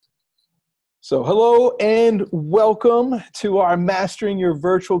So hello and welcome to our Mastering Your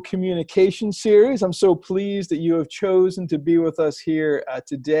Virtual Communication series. I'm so pleased that you have chosen to be with us here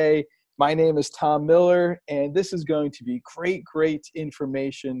today. My name is Tom Miller, and this is going to be great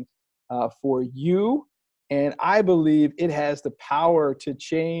information for you. And I believe it has the power to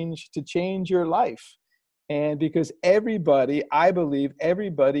change your life. And because I believe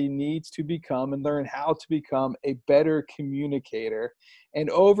everybody needs to become and learn how to become a better communicator. And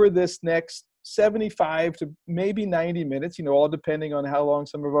over this next 75 to maybe 90 minutes, all depending on how long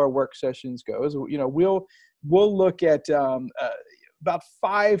some of our work sessions goes, we'll look at about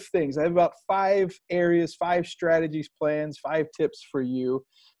 5 things. I have about 5 areas, 5 strategies, plans, 5 tips for you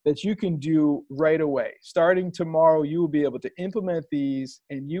that you can do right away. Starting tomorrow, you will be able to implement these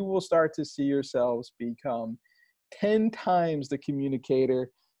and you will start to see yourselves become 10 times the communicator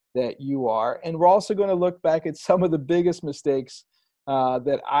that you are. And we're also going to look back at some of the biggest mistakes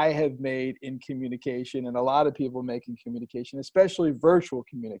that I have made in communication, and a lot of people make in communication, especially virtual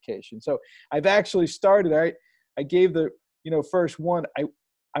communication. So I've actually started, I gave the, first one,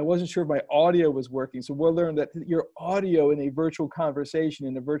 I wasn't sure if my audio was working. So we'll learn that your audio in a virtual conversation,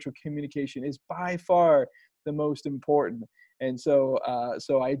 in a virtual communication, is by far the most important. And so,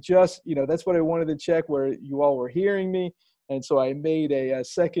 I just, that's what I wanted to check, where you all were hearing me. And so I made a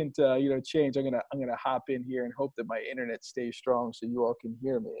second, change. I'm gonna hop in here and hope that my internet stays strong so you all can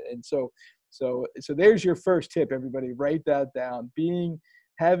hear me. And so there's your first tip, everybody. Write that down.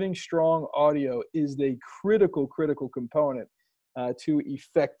 Having strong audio is the critical component to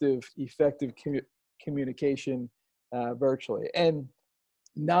effective communication virtually. And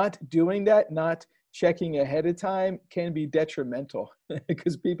not doing that, not checking ahead of time, can be detrimental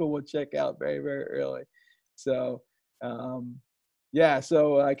because people will check out very early. So. Callie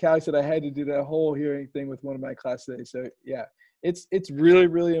said I had to do that whole hearing thing with one of my classes today. So yeah, it's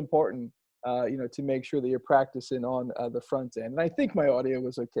really important, to make sure that you're practicing on the front end. And I think my audio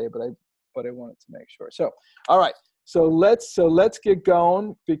was okay, but I wanted to make sure. So, all right. So let's get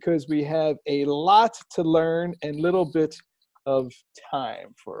going, because we have a lot to learn and little bit of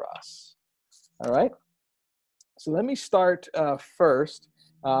time for us. All right. So let me start first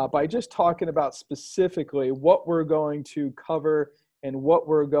by just talking about specifically what we're going to cover and what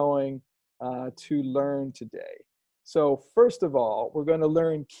we're going to learn today. So first of all, we're going to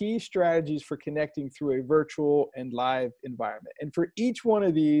learn key strategies for connecting through a virtual and live environment. And for each one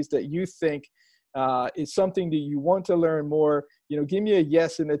of these that you think is something that you want to learn more, give me a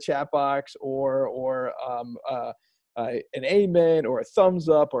yes in the chat box, or an amen or a thumbs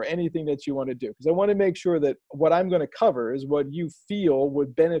up, or anything that you want to do, because I want to make sure that what I'm going to cover is what you feel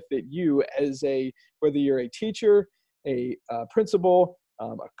would benefit you as whether you're a teacher, a principal,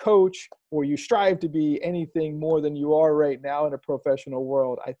 a coach, or you strive to be anything more than you are right now in a professional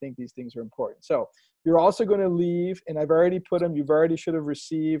world. I think these things are important. So you're also going to leave, and I've already put them, should have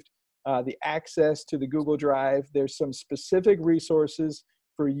received the access to the Google Drive. There's some specific resources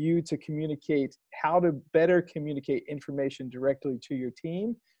for you to communicate, how to better communicate information directly to your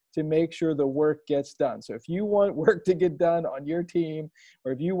team to make sure the work gets done. So if you want work to get done on your team,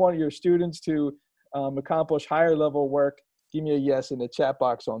 or if you want your students to accomplish higher level work, give me a yes in the chat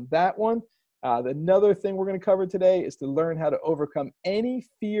box on that one. Another thing we're going to cover today is to learn how to overcome any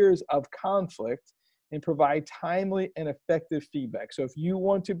fears of conflict and provide timely and effective feedback. So if you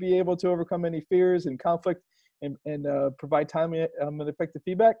want to be able to overcome any fears and conflict and provide timely and effective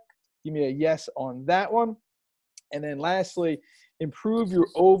feedback, give me a yes on that one. And then lastly, improve your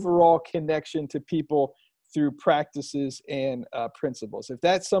overall connection to people through practices and principles. If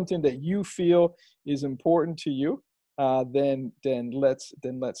that's something that you feel is important to you, then let's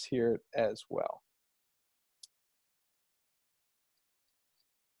hear it as well.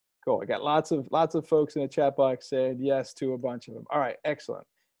 Cool. I got lots of folks in the chat box saying yes to a bunch of them. All right, excellent.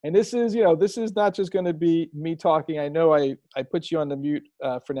 And this is not just going to be me talking. I know I put you on the mute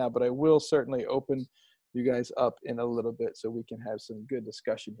for now, but I will certainly open you guys up in a little bit so we can have some good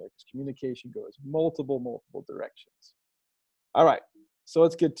discussion here, because communication goes multiple directions. All right, so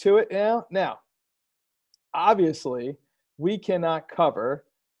let's get to it now. Now, obviously, we cannot cover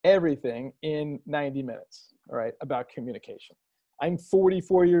everything in 90 minutes, all right, about communication. I'm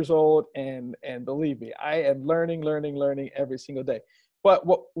 44 years old, and believe me, I am learning every single day. But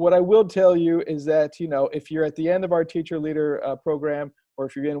what I will tell you is that, if you're at the end of our teacher leader program, or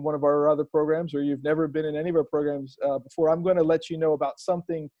if you're in one of our other programs, or you've never been in any of our programs before, I'm going to let you know about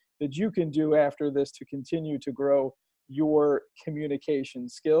something that you can do after this to continue to grow your communication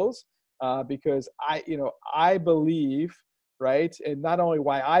skills. Because I believe, right, and not only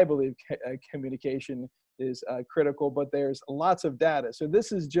why I believe communication is critical, but there's lots of data. So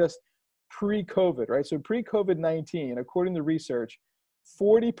this is just pre-COVID, right? So pre-COVID-19, according to research,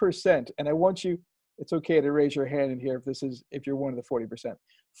 40%, and I want you, it's okay to raise your hand in here if you're one of the 40%.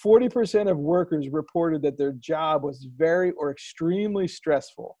 40% of workers reported that their job was very or extremely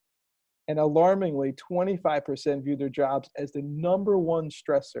stressful. And alarmingly, 25% view their jobs as the number one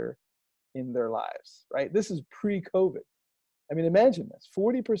stressor in their lives, right? This is pre-COVID. I mean, imagine this,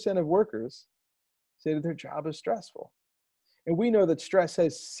 40% of workers say that their job is stressful. And we know that stress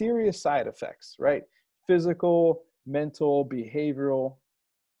has serious side effects, right? Physical, mental, behavioral.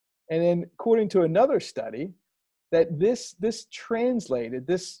 And then according to another study, that this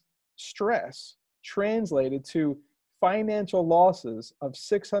stress translated to financial losses of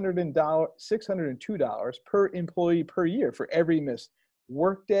 $602 per employee per year for every missed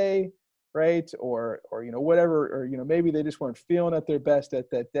workday, right? Or whatever, or maybe they just weren't feeling at their best at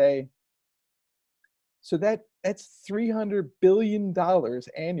that day. So that's $300 billion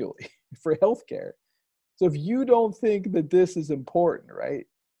annually for healthcare. So if you don't think that this is important, right?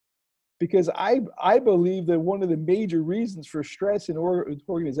 Because I believe that one of the major reasons for stress in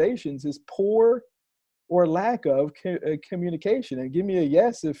organizations is poor or lack of communication. And give me a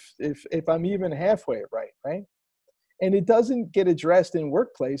yes if I'm even halfway right? And it doesn't get addressed in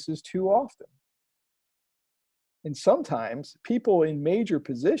workplaces too often. And sometimes people in major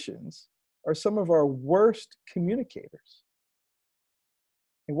positions are some of our worst communicators.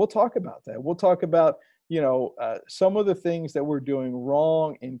 And we'll talk about that. We'll talk about, some of the things that we're doing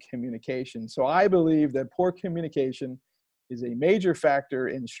wrong in communication. So I believe that poor communication is a major factor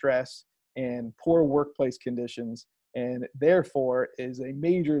in stress and poor workplace conditions, and therefore is a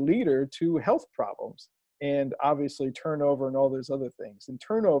major leader to health problems and obviously turnover and all those other things. And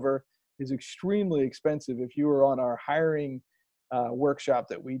turnover is extremely expensive. If you were on our hiring workshop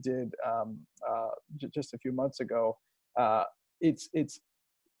that we did just a few months ago, it's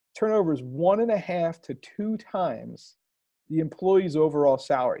turnover is 1.5 to 2 times the employee's overall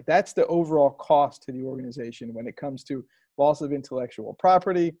salary. That's the overall cost to the organization when it comes to loss of intellectual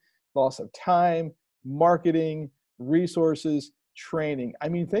property, loss of time, marketing, resources, training. I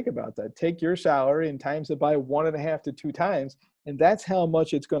mean, think about that. Take your salary and times it by 1.5 to 2 times, and that's how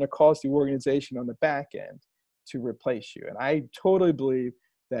much it's going to cost the organization on the back end to replace you. And I totally believe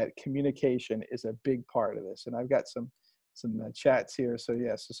that communication is a big part of this. And I've got some chats here. So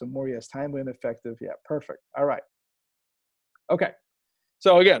yes, so some more yes, timely and effective. Yeah, perfect. All right. Okay.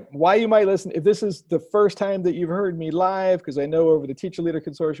 So again, why you might listen, if this is the first time that you've heard me live, because I know over the Teacher Leader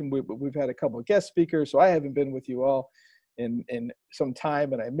Consortium, we've had a couple of guest speakers, so I haven't been with you all in some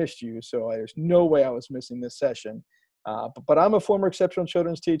time, and I missed you. So there's no way I was missing this session. But I'm a former exceptional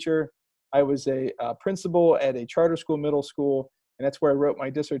children's teacher. I was a principal at a charter school middle school, and that's where I wrote my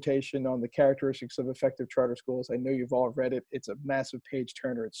dissertation on the characteristics of effective charter schools. I know you've all read it. It's a massive page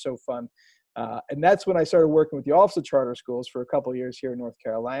turner. It's so fun. And that's when I started working with the Office of Charter Schools for a couple of years here in North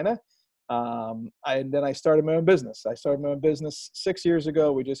Carolina. And then I started my own business. I started my own business 6 years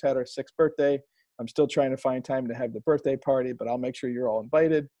ago. We just had our 6th birthday. I'm still trying to find time to have the birthday party, but I'll make sure you're all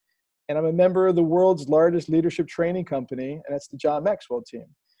invited. And I'm a member of the world's largest leadership training company, and that's the John Maxwell team.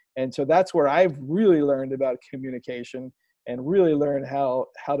 And so that's where I've really learned about communication and really learned how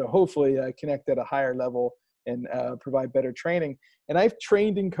to hopefully connect at a higher level and provide better training. And I've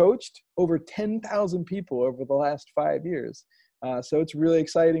trained and coached over 10,000 people over the last 5 years. So it's really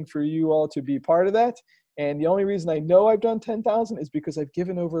exciting for you all to be part of that. And the only reason I know I've done 10,000 is because I've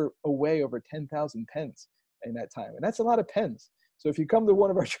given away over 10,000 pens in that time. And that's a lot of pens. So if you come to one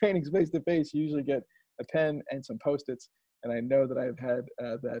of our trainings face-to-face, you usually get a pen and some Post-its. And I know that I've had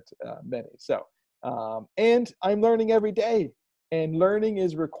that many. So, and I'm learning every day. And learning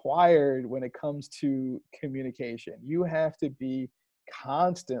is required when it comes to communication. You have to be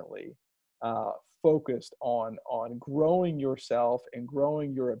constantly focused on growing yourself and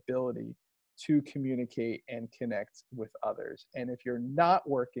growing your ability to communicate and connect with others. And if you're not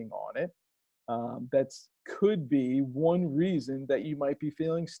working on it, that could be one reason that you might be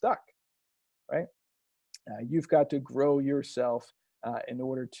feeling stuck, right? You've got to grow yourself in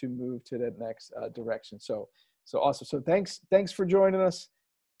order to move to that next direction. So awesome. So thanks for joining us.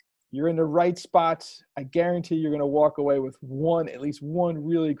 You're in the right spot. I guarantee you're going to walk away with at least one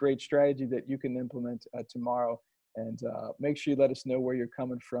really great strategy that you can implement tomorrow. And make sure you let us know where you're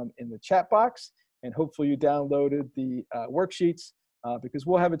coming from in the chat box. And hopefully you downloaded the worksheets because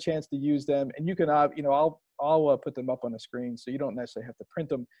we'll have a chance to use them. And you can, I'll put them up on the screen so you don't necessarily have to print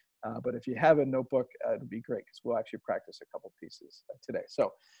them. But if you have a notebook, it'd be great because we'll actually practice a couple pieces today.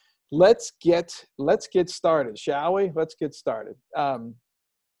 So let's get started, shall we? Let's get started.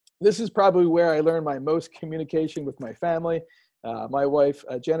 This is probably where I learned my most communication with my family. My wife,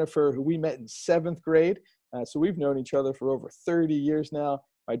 Jennifer, who we met in 7th grade. So we've known each other for over 30 years now.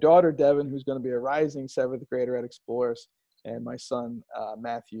 My daughter, Devin, who's going to be a rising 7th grader at Explorers, and my son,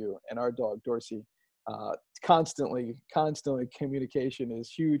 Matthew, and our dog, Dorsey. Constantly communication is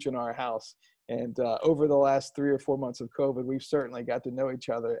huge in our house. And over the last 3 or 4 months of COVID, we've certainly got to know each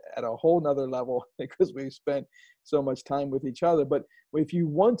other at a whole nother level because we've spent so much time with each other. But if you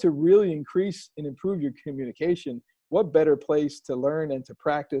want to really increase and improve your communication, what better place to learn and to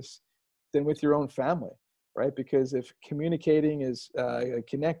practice than with your own family, right? Because if communicating is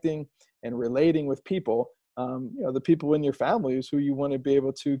connecting and relating with people, the people in your family is who you want to be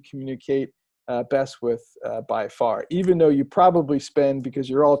able to communicate best with by far. Even though you probably spend, because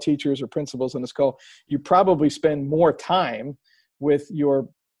you're all teachers or principals on this call, you probably spend more time with your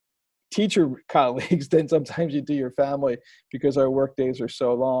teacher colleagues than sometimes you do your family, because our work days are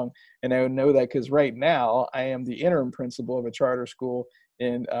so long. And I know that because right now I am the interim principal of a charter school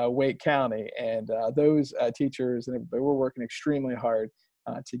in Wake County, and those teachers, and we're working extremely hard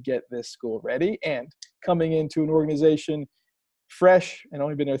to get this school ready. And coming into an organization fresh and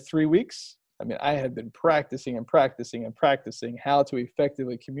only been there 3 weeks, I mean, I have been practicing how to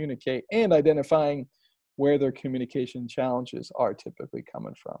effectively communicate and identifying where their communication challenges are typically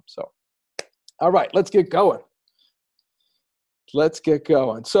coming from. So, all right, let's get going.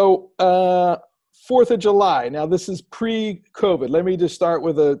 So, 4th of July. Now, this is pre-COVID. Let me just start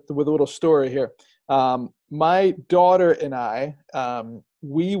with a little story here. My daughter and I,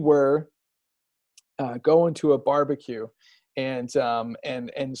 we were going to a barbecue. And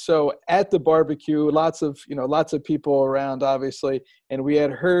so at the barbecue, lots of people around, obviously, and we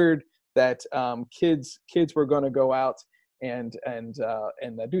had heard that kids were going to go out and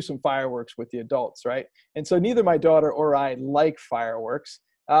do some fireworks with the adults, right? And so neither my daughter or I like fireworks,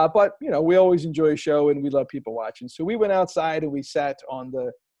 but we always enjoy a show and we love people watching. So we went outside and we sat on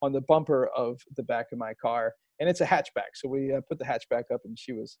the bumper of the back of my car, and it's a hatchback. So we put the hatchback up, and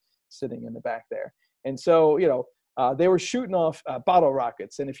she was sitting in the back there. And so they were shooting off bottle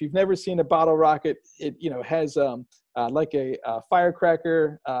rockets. And if you've never seen a bottle rocket, it has like a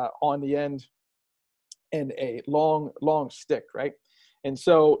firecracker on the end and a long stick, right? And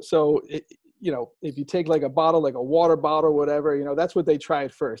so if you take like a bottle, like a water bottle, whatever, that's what they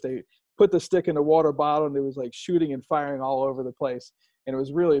tried first. They put the stick in the water bottle, and it was like shooting and firing all over the place, and it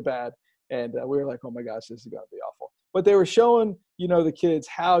was really bad. And we were like, oh my gosh, this is going to be awful. But they were showing the kids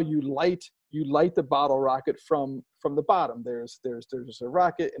how you light the bottle rocket from the bottom. There's a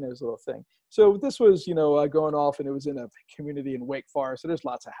rocket and there's a little thing. So this was going off, and it was in a community in Wake Forest. So there's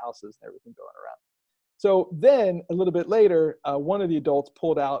lots of houses and everything going around. So then a little bit later, one of the adults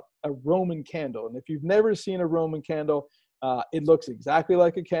pulled out a Roman candle. And if you've never seen a Roman candle, it looks exactly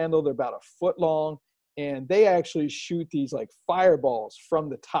like a candle. They're about a foot long, and they actually shoot these like fireballs from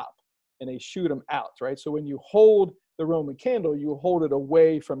the top, and they shoot them out, right? So when you hold the Roman candle, you hold it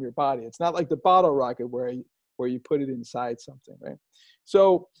away from your body. It's not like the bottle rocket where you put it inside something, right?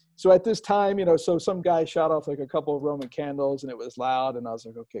 So at this time, so some guy shot off like a couple of Roman candles, and it was loud, and I was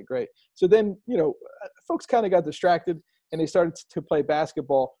like, okay, great. So then, folks kind of got distracted, and they started to play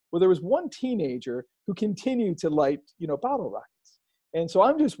basketball. Well, there was one teenager who continued to light, bottle rockets. And so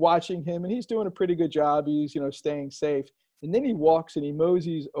I'm just watching him, and he's doing a pretty good job. He's, staying safe. And then he walks and he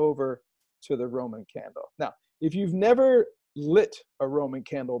moseys over to the Roman candle. Now, if you've never lit a Roman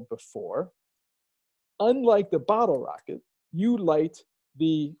candle before, unlike the bottle rocket, you light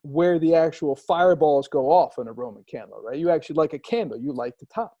where the actual fireballs go off on a Roman candle, right? You actually, like a candle, you light the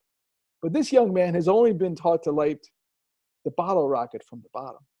top. But this young man has only been taught to light the bottle rocket from the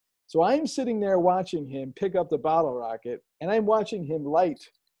bottom. So I'm sitting there watching him pick up the bottle rocket, and I'm watching him light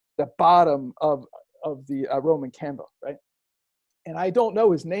the bottom of the Roman candle, right? And I don't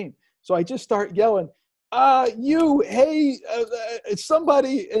know his name. So I just start yelling, it's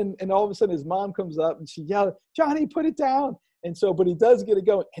somebody. And all of a sudden his mom comes up and she yelled, Johnny, put it down. And so, but he does get it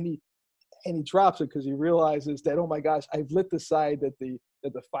going, and he drops it because he realizes that, oh my gosh, I've lit the side that the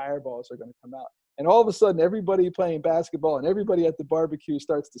fireballs are going to come out. And all of a sudden everybody playing basketball and everybody at the barbecue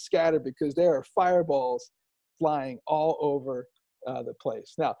starts to scatter because there are fireballs flying all over the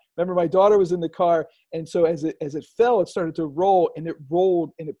place. Now, remember, my daughter was in the car, and so as it fell, it started to roll, and it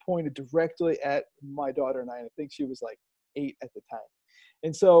rolled, and it pointed directly at my daughter and I think she was like 8 at the time.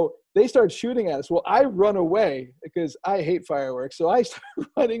 And so they started shooting at us. Well, I run away because I hate fireworks. So I start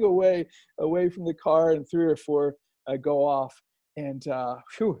running away from the car, and 3 or 4 go off, and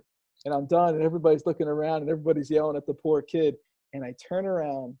and I'm done, and everybody's looking around, and everybody's yelling at the poor kid. And I turn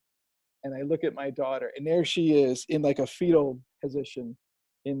around and I look at my daughter, and there she is in like a fetal position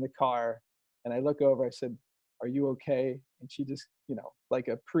in the car. And I look over, I said, are you okay? And she just, you know, like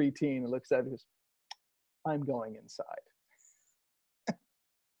a preteen, looks at me and goes, I'm going inside.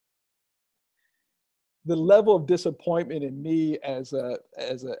 The level of disappointment in me as a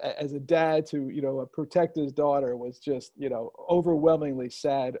dad to, you know, protect his daughter was just, you know, overwhelmingly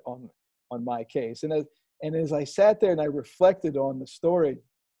sad on my case. And as I sat there and I reflected on the story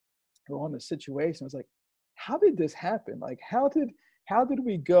or on the situation, I was like, how did this happen? Like, how did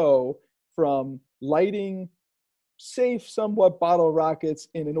we go from lighting safe, somewhat bottle rockets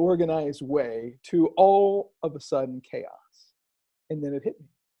in an organized way to all of a sudden chaos? And then it hit me.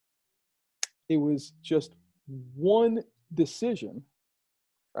 It was just one decision,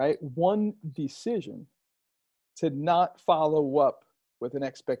 right? One decision to not follow up with an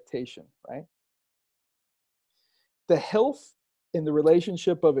expectation, right? The health in the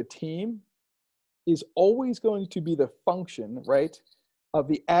relationship of a team is always going to be the function, right, of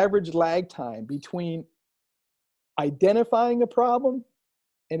the average lag time between identifying a problem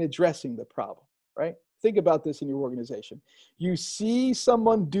and addressing the problem, right? Think about this in your organization. You see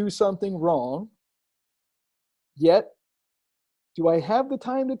someone do something wrong, yet, do I have the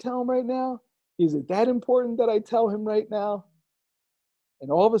time to tell him right now? Is it that important that I tell him right now? And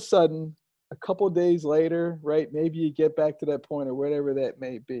all of a sudden, a couple of days later, right, maybe you get back to that point or whatever that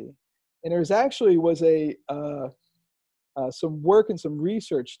may be. And there's actually was some work and some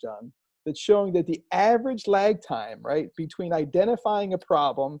research done that's showing that the average lag time, right, between identifying a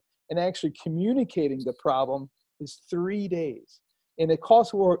problem and actually communicating the problem is 3 days. And it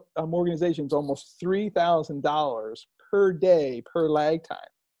costs organizations almost $3,000 per day per lag time,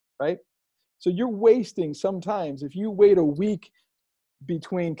 right? So you're wasting sometimes, if you wait a week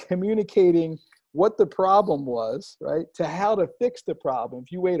between communicating what the problem was, right, to how to fix the problem,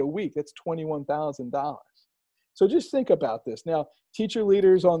 if you wait a week, that's $21,000. So just think about this. Now, teacher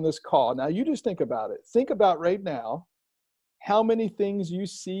leaders on this call, now you just think about it. Think about right now how many things you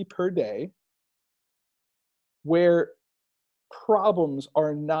see per day where problems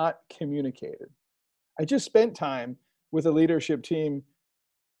are not communicated. I just spent time with a leadership team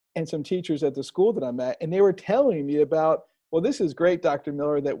and some teachers at the school that I'm at, and they were telling me about, well, this is great, Dr.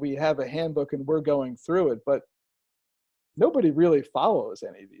 Miller, that we have a handbook and we're going through it, but nobody really follows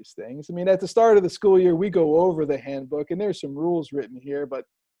any of these things. I mean, at the start of the school year, we go over the handbook and there's some rules written here, but,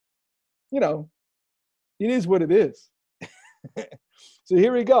 you know, it is what it is. So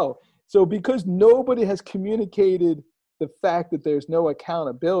here we go. So because nobody has communicated the fact that there's no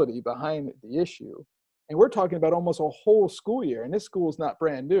accountability behind the issue, and we're talking about almost a whole school year, and this school is not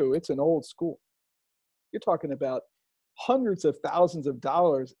brand new, it's an old school. You're talking about hundreds of thousands of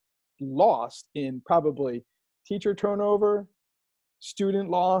dollars lost in probably teacher turnover,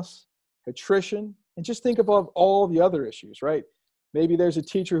 student loss, attrition, and just think about all the other issues, right? Maybe there's a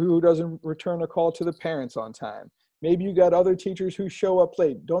teacher who doesn't return a call to the parents on time. Maybe you got other teachers who show up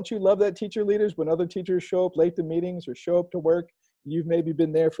late. Don't you love that, teacher leaders, when other teachers show up late to meetings or show up to work? You've maybe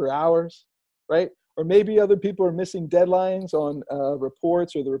been there for hours, right? Or maybe other people are missing deadlines on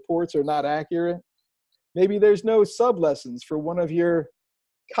reports, or the reports are not accurate. Maybe there's no sub-lessons for one of your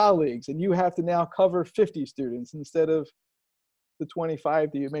colleagues and you have to now cover 50 students instead of the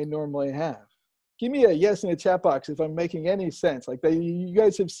 25 that you may normally have. Give me a yes in the chat box if I'm making any sense. Like, you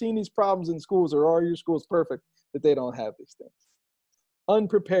guys have seen these problems in schools, or are your schools perfect that they don't have these things?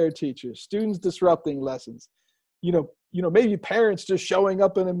 Unprepared teachers, students disrupting lessons, you know, maybe parents just showing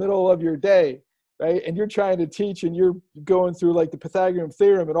up in the middle of your day, right? And you're trying to teach and you're going through like the Pythagorean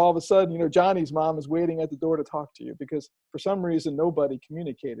theorem, and all of a sudden, you know, Johnny's mom is waiting at the door to talk to you because for some reason nobody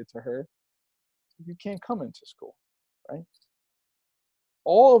communicated to her. You can't come into school, right?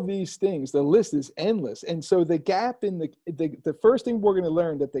 All of these things, the list is endless. And so the gap in the first thing we're going to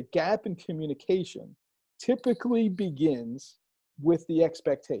learn, that the gap in communication typically begins with the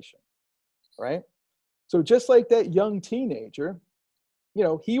expectation, right? So just like that young teenager, you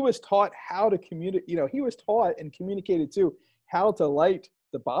know, he was taught how to communicate, you know, he was taught and communicated to how to light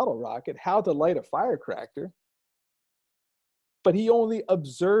the bottle rocket, how to light a firecracker, but he only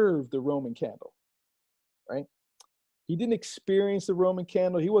observed the Roman candle, right? He didn't experience the Roman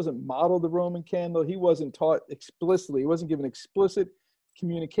candle. He wasn't modeled the Roman candle. He wasn't taught explicitly. He wasn't given explicit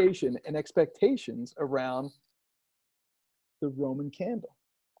communication and expectations around the Roman candle.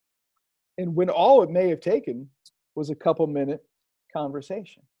 And when all it may have taken was a couple-minute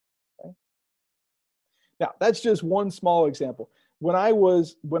conversation, right? Now, that's just one small example. When I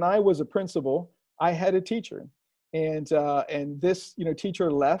was a principal, I had a teacher, and this, you know, teacher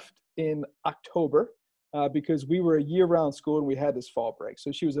left in October. Because we were a year-round school and we had this fall break.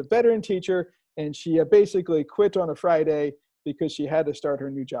 So she was a veteran teacher, and she basically quit on a Friday because she had to start her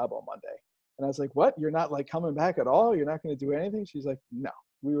new job on Monday. And I was like, what? You're not like coming back at all? You're not going to do anything? She's like, no,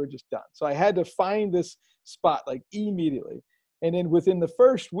 we were just done. So I had to find this spot like immediately. And then within the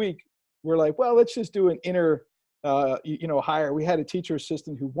first week, we're like, well, let's just do an inner, hire. We had a teacher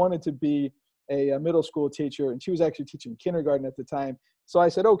assistant who wanted to be a middle school teacher, and she was actually teaching kindergarten at the time. So I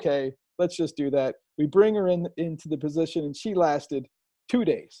said, okay, let's just do that. We bring her into the position, and she lasted 2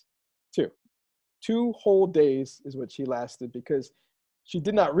 days. Two whole days is what she lasted, because she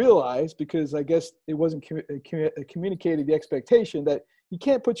did not realize, because I guess it wasn't communicated the expectation that you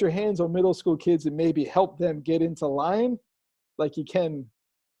can't put your hands on middle school kids and maybe help them get into line like you can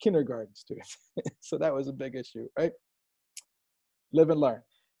kindergarten students. So that was a big issue, right? Live and learn.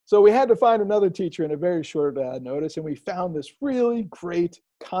 So we had to find another teacher in a very short notice, and we found this really great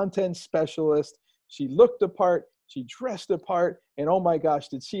content specialist. She looked the part, she dressed the part, and oh my gosh,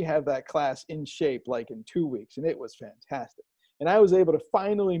 did she have that class in shape like in 2 weeks, and it was fantastic. And I was able to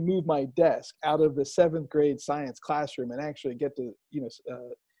finally move my desk out of the 7th grade science classroom and actually get to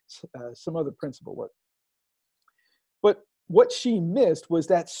some other principal work. But what she missed was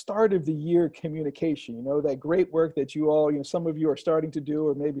that start of the year communication, that great work that you all, some of you are starting to do,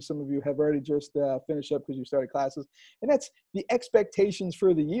 or maybe some of you have already just finished up because you started classes. And that's the expectations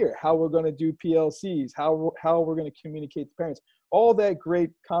for the year, how we're going to do PLCs, how we're going to communicate to parents, all that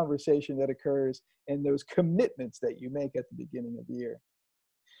great conversation that occurs and those commitments that you make at the beginning of the year.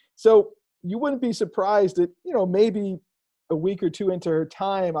 So you wouldn't be surprised that, maybe a week or two into her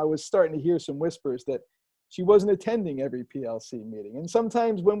time, I was starting to hear some whispers that she wasn't attending every PLC meeting. And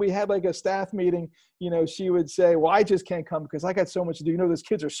sometimes when we had like a staff meeting, she would say, well, I just can't come because I got so much to do. Those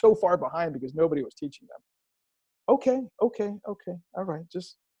kids are so far behind because nobody was teaching them. Okay. All right.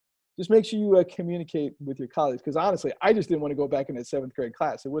 Just make sure you communicate with your colleagues. Because honestly, I just didn't want to go back in that 7th grade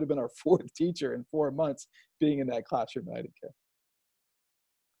class. It would have been our 4th teacher in 4 months being in that classroom. I didn't care.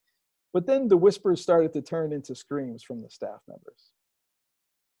 But then the whispers started to turn into screams from the staff members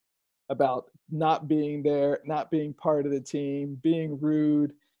about not being there, not being part of the team, being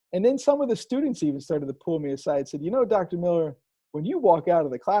rude. And then some of the students even started to pull me aside and said, Dr. Miller, when you walk out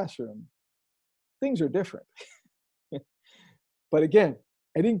of the classroom, things are different. But again,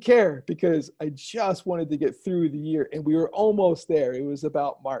 I didn't care because I just wanted to get through the year, and we were almost there. It was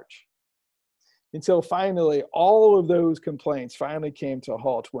about March. Until finally, all of those complaints finally came to a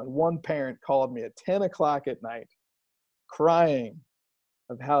halt when one parent called me at 10 o'clock at night, crying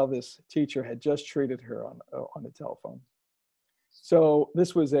of how this teacher had just treated her on the telephone. So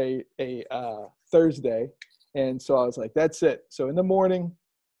this was a Thursday, and so I was like, "That's it." So in the morning,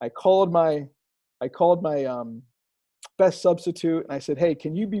 I called my best substitute, and I said, "Hey,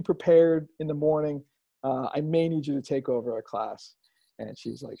 can you be prepared in the morning? I may need you to take over a class." And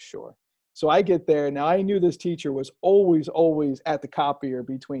she's like, "Sure." So I get there. Now I knew this teacher was always at the copier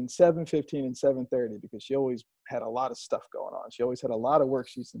between 7:15 and 7:30 because she always had a lot of stuff going on. She always had a lot of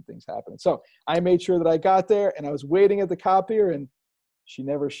worksheets and things happening. So I made sure that I got there, and I was waiting at the copier, and she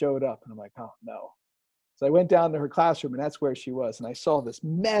never showed up. And I'm like, oh no. So I went down to her classroom, and that's where she was. And I saw this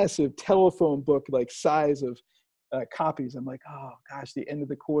massive telephone book, like size of copies. I'm like, oh gosh, the end of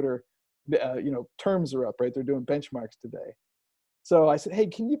the quarter, terms are up, right? They're doing benchmarks today. So I said, hey,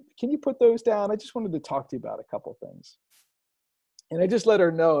 can you put those down? I just wanted to talk to you about a couple things. And I just let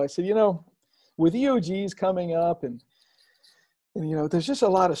her know. I said, with EOGs coming up and there's just a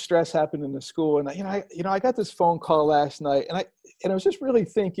lot of stress happening in the school. And I got this phone call last night, and I was just really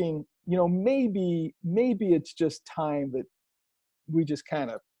thinking, maybe it's just time that we just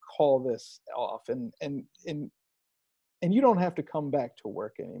kind of call this off, and you don't have to come back to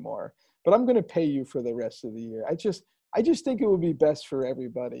work anymore, but I'm going to pay you for the rest of the year. I just think it would be best for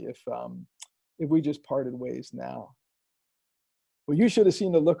everybody if we just parted ways now. Well, you should have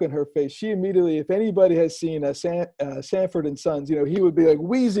seen the look on her face. She immediately, if anybody has seen Sanford and Sons, he would be like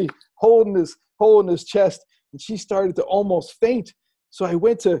wheezy, holding his chest, and she started to almost faint. So I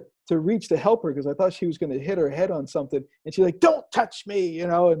went to reach to help her because I thought she was going to hit her head on something, and she's like, "Don't touch me,"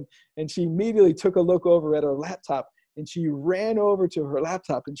 and she immediately took a look over at her laptop, and she ran over to her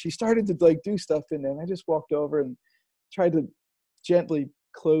laptop, and she started to like do stuff in there. And I just walked over and tried to gently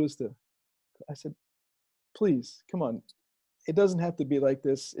I said, please, come on. It doesn't have to be like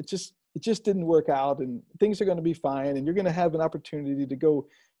this. It just didn't work out, and things are going to be fine. And you're going to have an opportunity to go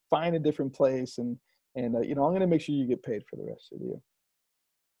find a different place. And I'm going to make sure you get paid for the rest of the year.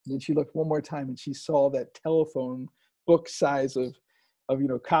 And then she looked one more time, and she saw that telephone book size of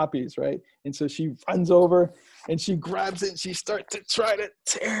copies, right? And so she runs over and she grabs it and she starts to try to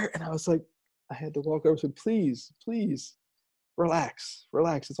tear. And I was like, I had to walk over and say, please, relax.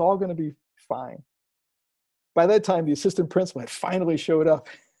 It's all going to be fine. By that time, the assistant principal had finally showed up.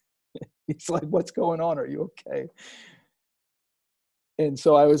 He's like, what's going on? Are you okay? And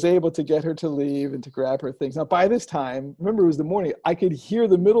so I was able to get her to leave and to grab her things. Now, by this time, remember, it was the morning. I could hear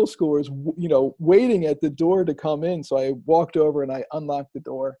the middle schoolers, waiting at the door to come in. So I walked over and I unlocked the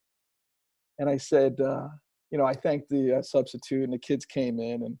door. And I said, I thanked the substitute, and the kids came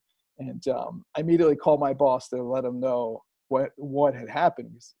in, and I immediately called my boss to let him know what had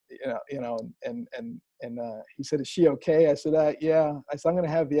happened. And he said, "Is she okay?" I said, "Yeah." I said, "I'm going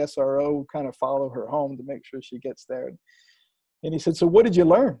to have the SRO kind of follow her home to make sure she gets there." And he said, "So what did you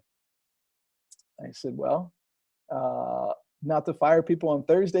learn?" I said, "Well, not to fire people on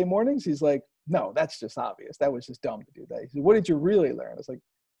Thursday mornings." He's like, "No, that's just obvious. That was just dumb to do that." He said, "What did you really learn?" I was like,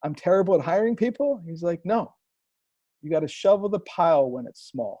 "I'm terrible at hiring people." He's like, "No, you got to shovel the pile when it's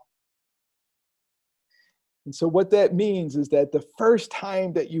small." And so what that means is that the first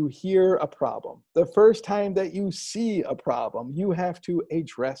time that you hear a problem, the first time that you see a problem, you have to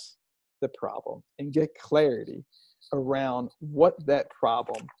address the problem and get clarity around what that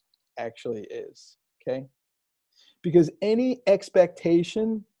problem actually is, okay? Because any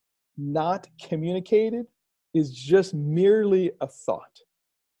expectation not communicated is just merely a thought.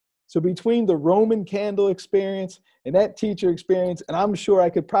 So between the Roman candle experience and that teacher experience, and I'm sure I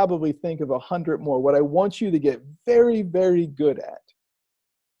could probably think of 100 more, what I want you to get very, very good at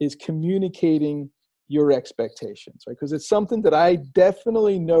is communicating your expectations, right? Because it's something that I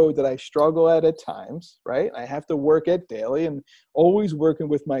definitely know that I struggle at times, right? I have to work at daily, and always working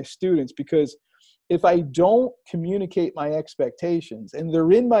with my students, because if I don't communicate my expectations, and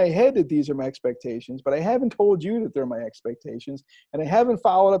they're in my head that these are my expectations, but I haven't told you that they're my expectations, and I haven't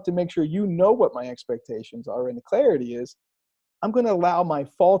followed up to make sure you know what my expectations are and the clarity is, I'm going to allow my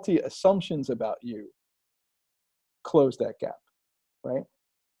faulty assumptions about you close that gap, right?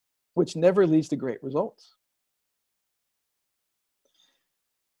 Which never leads to great results.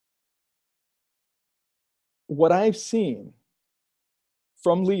 What I've seen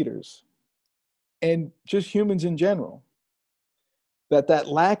from leaders and just humans in general, that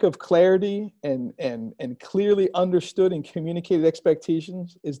lack of clarity and clearly understood and communicated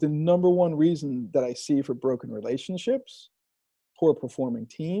expectations is the number one reason that I see for broken relationships, poor performing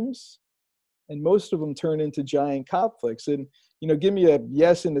teams, and most of them turn into giant conflicts. And give me a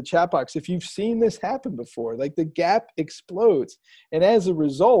yes in the chat box if you've seen this happen before. Like, the gap explodes, and as a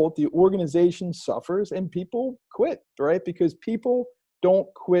result, the organization suffers and people quit, right? Because people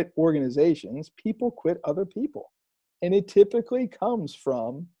don't quit organizations, people quit other people. And it typically comes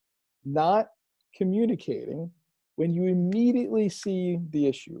from not communicating when you immediately see the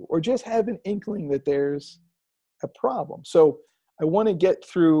issue or just have an inkling that there's a problem. So I want to get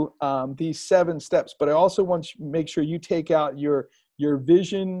through these 7 steps, but I also want to make sure you take out your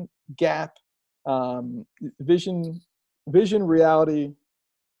vision gap, vision reality,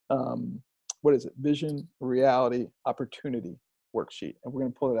 what is it? Vision reality opportunity worksheet. And we're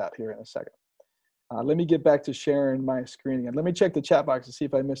going to pull it out here in a second. Let me get back to sharing my screen again. Let me check the chat box to see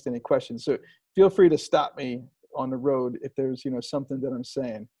if I missed any questions. So feel free to stop me on the road if there's something that I'm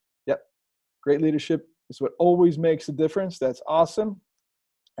saying. Yep, great leadership is what always makes a difference. That's awesome.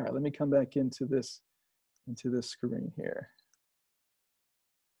 All right, let me come back into this screen here.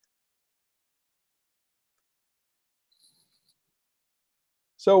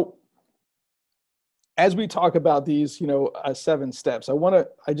 So as we talk about these, 7 steps,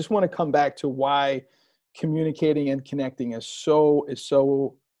 I just want to come back to why communicating and connecting is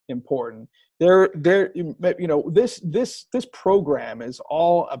so important. This program is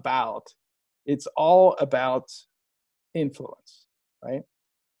all about influence, right?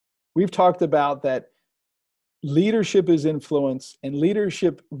 We've talked about that leadership is influence, and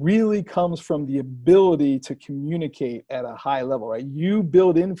leadership really comes from the ability to communicate at a high level, right? You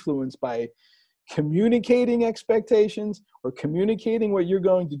build influence by communicating expectations or communicating what you're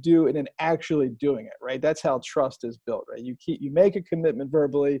going to do and then actually doing it, right? That's how trust is built, right? You make a commitment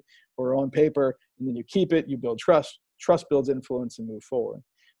verbally or on paper, and then you keep it, you build trust. Trust builds influence and move forward.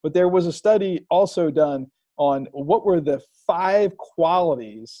 But there was a study also done on what were the 5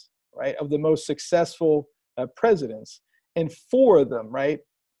 qualities, right, of the most successful presidents, and 4 of them, right,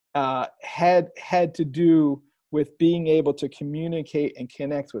 had to do with being able to communicate and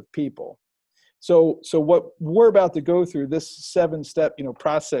connect with people. So what we're about to go through, this 7-step,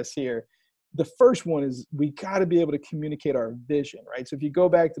 process here, the first one is we got to be able to communicate our vision, right? So if you go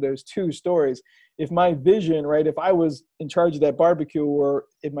back to those 2 stories, if my vision, right, if I was in charge of that barbecue, or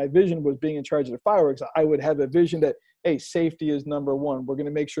if my vision was being in charge of the fireworks, I would have a vision that hey, safety is number one. We're going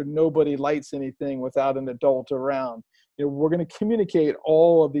to make sure nobody lights anything without an adult around. You know, we're going to communicate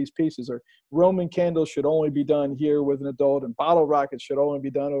all of these pieces. Or Roman candles should only be done here with an adult, and bottle rockets should only be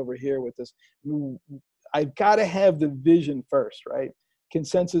done over here with this. I've got to have the vision first, right?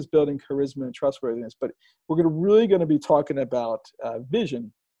 Consensus building, charisma, and trustworthiness. But we're really going to be talking about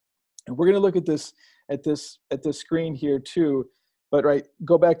vision, and we're going to look at this screen here too. But right,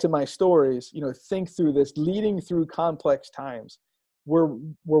 go back to my stories. You know, think through this. Leading through complex times. We're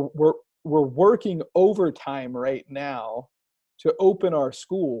working overtime right now to open our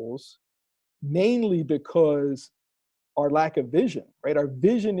schools, mainly because our lack of vision, right? Our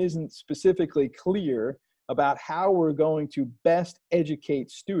vision isn't specifically clear about how we're going to best educate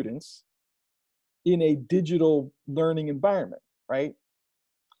students in a digital learning environment, right?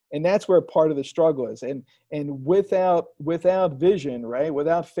 And that's where part of the struggle is. And without vision, right,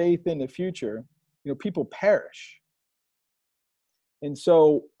 without faith in the future, you know, people perish. And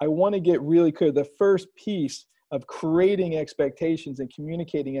so I want to get really clear. The first piece of creating expectations and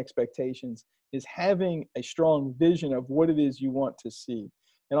communicating expectations is having a strong vision of what it is you want to see.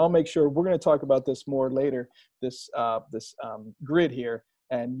 And I'll make sure we're going to talk about this more later, this grid here,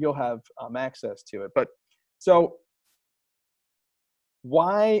 and you'll have access to it. But so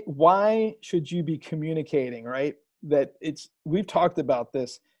why should you be communicating, right? We've talked about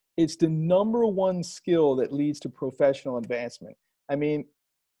this. It's the number one skill that leads to professional advancement. I mean,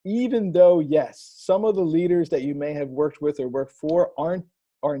 even though, yes, some of the leaders that you may have worked with or worked for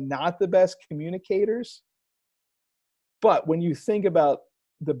are not the best communicators, but when you think about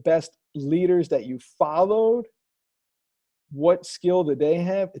the best leaders that you followed, what skill did they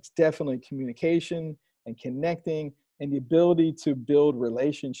have? It's definitely communication and connecting and the ability to build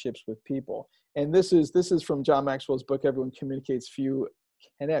relationships with people. And this is from John Maxwell's book, Everyone Communicates, Few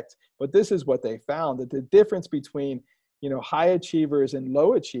Connect. But this is what they found, that the difference between, you know, high achievers and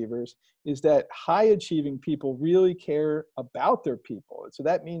low achievers is that high achieving people really care about their people. So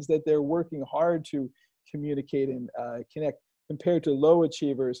that means that they're working hard to communicate and connect, compared to low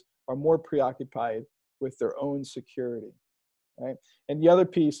achievers are more preoccupied with their own security, right? And the other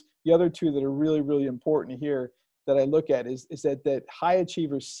piece, the other two that are really, really important here that I look at is that high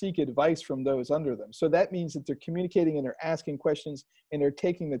achievers seek advice from those under them. So that means that they're communicating and they're asking questions and they're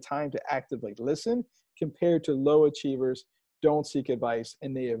taking the time to actively listen, compared to low achievers don't seek advice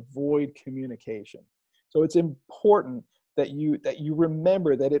and they avoid communication. So it's important that you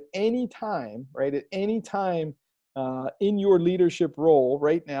remember that at any time, right, at any time in your leadership role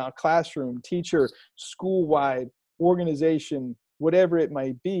right now, classroom, teacher, school-wide, organization, whatever it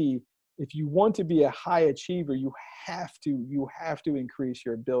might be, if you want to be a high achiever, you have to increase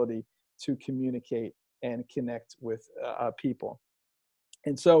your ability to communicate and connect with people.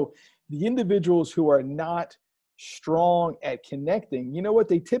 And so the individuals who are not strong at connecting, you know what,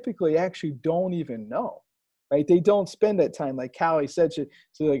 they typically actually don't even know, right? They don't spend that time. Like Callie said,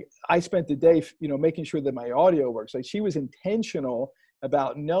 so like I spent the day, you know, making sure that my audio works. Like she was intentional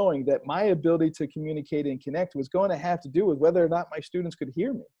about knowing that my ability to communicate and connect was going to have to do with whether or not my students could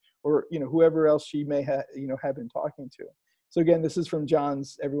hear me, or, you know, whoever else she may have, you know, have been talking to. So again, this is from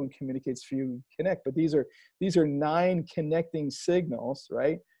John's Everyone Communicates, Few Connect. But these are 9 connecting signals,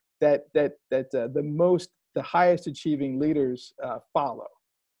 right? That the highest achieving leaders follow.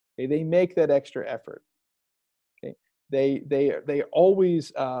 Okay, they make that extra effort. Okay, they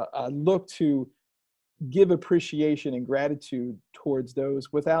always look to give appreciation and gratitude towards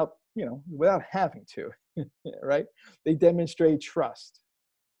those without having to, right? They demonstrate trust.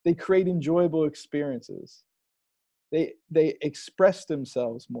 They create enjoyable experiences. They express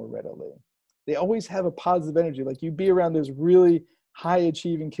themselves more readily. They always have a positive energy. Like you be around those really high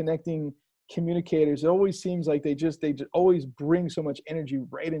achieving, connecting communicators. It always seems like they just always bring so much energy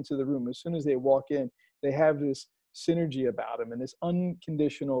right into the room. As soon as they walk in, they have this synergy about them and this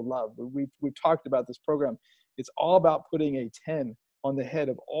unconditional love. We've talked about this program. It's all about putting a 10 on the head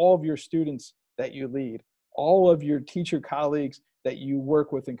of all of your students that you lead, all of your teacher colleagues that you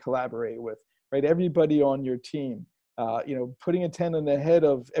work with and collaborate with, right? Everybody on your team, putting a 10 on the head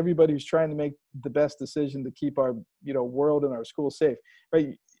of everybody who's trying to make the best decision to keep our, world and our school safe, right?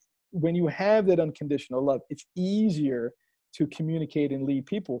 When you have that unconditional love, it's easier to communicate and lead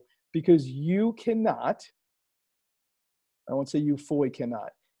people because you cannot, I won't say you fully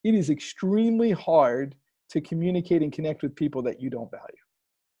cannot, it is extremely hard to communicate and connect with people that you don't value.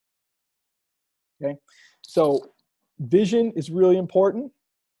 Okay, so vision is really important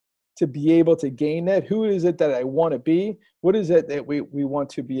to be able to gain that. Who is it that I want to be? What is it that we want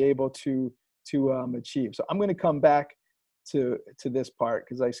to be able to achieve? So I'm going to come back to this part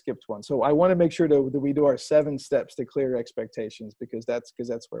because I skipped one. So I want to make sure that we do our 7 steps to clear expectations because that's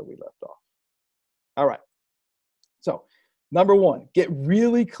where we left off. All right. So number 1, get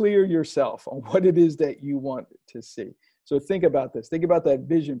really clear yourself on what it is that you want to see. So think about this. Think about that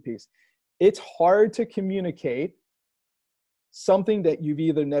vision piece. It's hard to communicate something that you've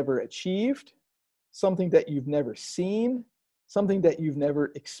either never achieved, something that you've never seen, something that you've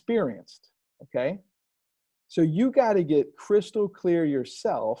never experienced, okay? So you got to get crystal clear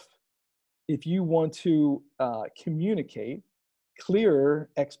yourself if you want to communicate clearer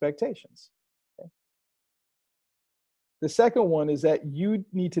expectations. Okay? The second one is that you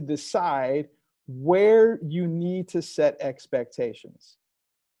need to decide where you need to set expectations.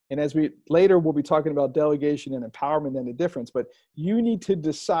 And as we'll be talking about delegation and empowerment and the difference, but you need to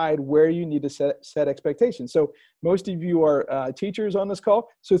decide where you need to set expectations. So most of you are teachers on this call.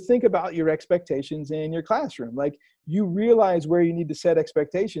 So think about your expectations in your classroom. Like you realize where you need to set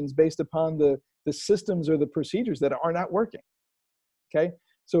expectations based upon the systems or the procedures that are not working. Okay.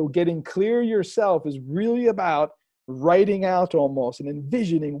 So getting clear yourself is really about writing out almost and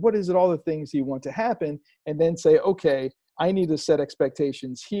envisioning what is it, all the things you want to happen, and then say, okay, I need to set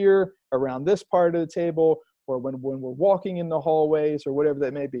expectations here around this part of the table, or when we're walking in the hallways or whatever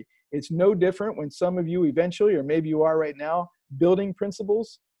that may be. It's no different when some of you eventually, or maybe you are right now, building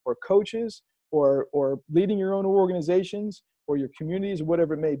principals or coaches or leading your own organizations or your communities,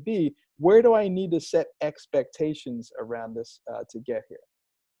 whatever it may be. Where do I need to set expectations around this to get here?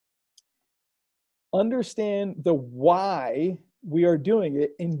 Understand the why we are doing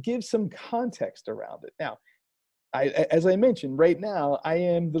it and give some context around it. Now, as I mentioned, right now, I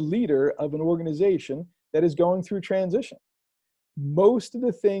am the leader of an organization that is going through transition. Most of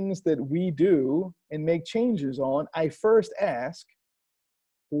the things that we do and make changes on, I first ask,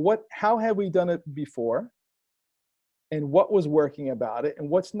 how have we done it before? And what was working about it and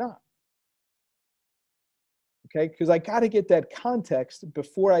what's not? Okay, because I got to get that context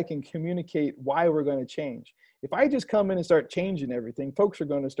before I can communicate why we're going to change. If I just come in and start changing everything, folks are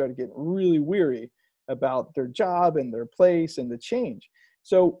going to start getting really weary about their job and their place and the change.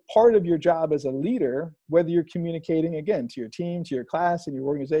 So part of your job as a leader, whether you're communicating again to your team, to your class, and your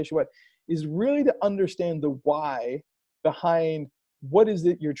organization, is really to understand the why behind what is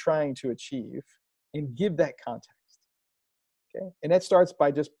it you're trying to achieve and give that context. Okay, and that starts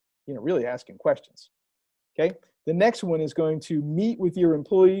by just really asking questions. Okay, the next one is going to meet with your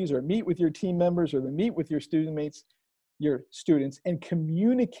employees or meet with your team members or meet with your students, and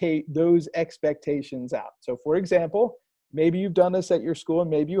communicate those expectations out. So for example, maybe you've done this at your school and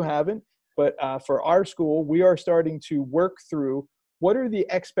maybe you haven't, but for our school, we are starting to work through what are the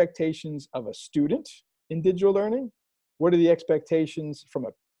expectations of a student in digital learning? What are the expectations from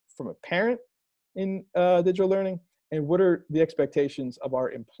a parent in digital learning? And what are the expectations of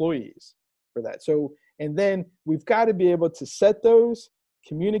our employees for that? So, and then we've got to be able to set those,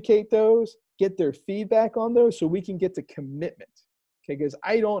 communicate those, get their feedback on those so we can get to commitment. Okay, because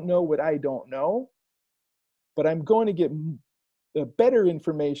I don't know what I don't know, but I'm going to get better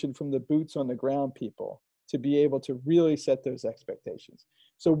information from the boots on the ground people to be able to really set those expectations.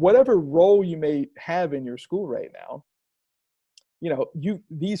 So whatever role you may have in your school right now,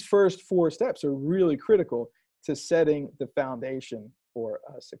 these first 4 steps are really critical to setting the foundation for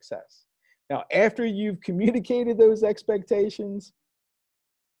success. Now, after you've communicated those expectations,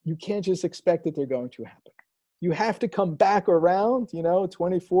 you can't just expect that they're going to happen. You have to come back around,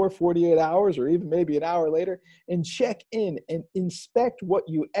 24, 48 hours, or even maybe an hour later, and check in and inspect what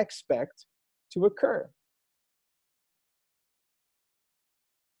you expect to occur.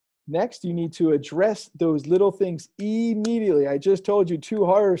 Next, you need to address those little things immediately. I just told you 2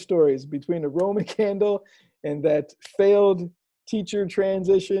 horror stories between the Roman candle and that failed teacher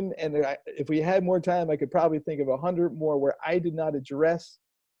transition. And if we had more time, I could probably think of 100 more where I did not address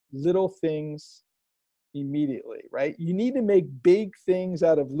little things immediately, right? You need to make big things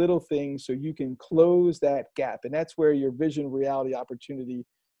out of little things so you can close that gap. And that's where your vision, reality, opportunity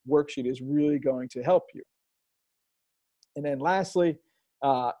worksheet is really going to help you. And then lastly,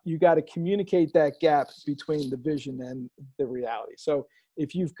 you got to communicate that gap between the vision and the reality. So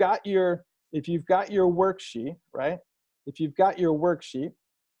if you've got your worksheet, right? If you've got your worksheet,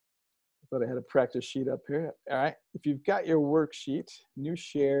 I thought I had a practice sheet up here. All right. If you've got your worksheet, new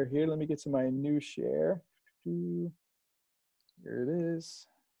share here, let me get to my new share. Here it is.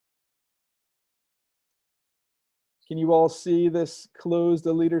 Can you all see this close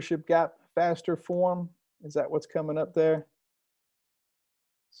the leadership gap faster form? Is that what's coming up there?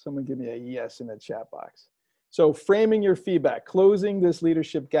 Someone give me a yes in the chat box. So framing your feedback, closing this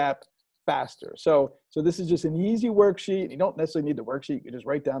leadership gap faster. So this is just an easy worksheet. You don't necessarily need the worksheet. You can just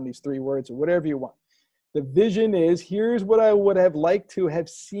write down these 3 words or whatever you want. The vision is, here's what I would have liked to have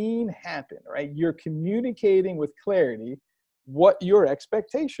seen happen, right? You're communicating with clarity what your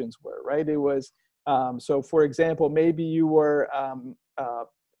expectations were, right? It was, so for example, maybe you were,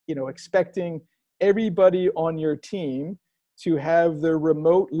 expecting everybody on your team to have their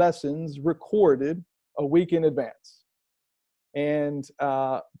remote lessons recorded a week in advance. And,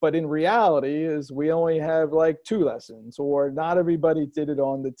 but in reality is we only have like 2 lessons, or not everybody did it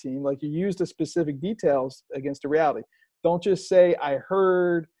on the team. Like, you use the specific details against the reality. Don't just say, I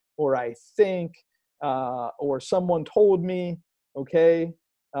heard, or I think, or someone told me, okay,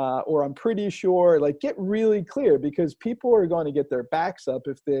 or I'm pretty sure. Like, get really clear, because people are going to get their backs up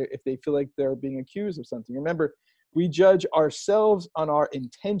if they feel like they're being accused of something. Remember, we judge ourselves on our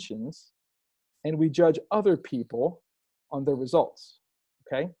intentions, and we judge other people on the results.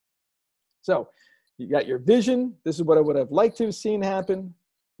 Okay. So you got your vision. This is what I would have liked to have seen happen.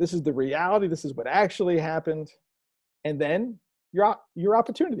 This is the reality. This is what actually happened. And then your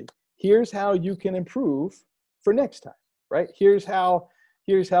opportunity. Here's how you can improve for next time, right? Here's how,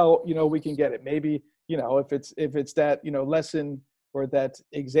 we can get it. Maybe, if it's that, lesson or that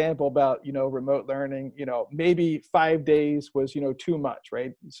example about, remote learning, maybe 5 days was, too much,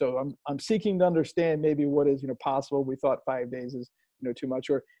 right? So I'm seeking to understand maybe what is, possible. We thought 5 days is, too much.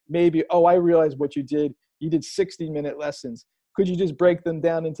 Or maybe, I realized what you did 60-minute lessons. Could you just break them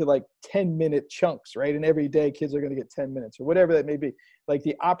down into like 10-minute chunks, right? And every day kids are going to get 10 minutes or whatever that may be. Like,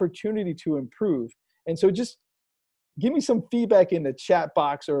 the opportunity to improve. And so just give me some feedback in the chat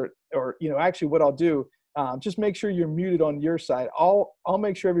box, or actually what I'll do, just make sure you're muted on your side. I'll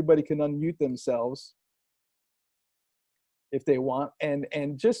make sure everybody can unmute themselves if they want, and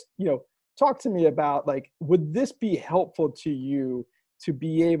just talk to me about, like, would this be helpful to you to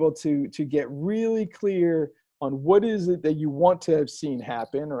be able to get really clear on what is it that you want to have seen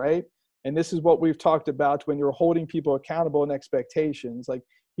happen, right? And this is what we've talked about when you're holding people accountable and expectations. Like,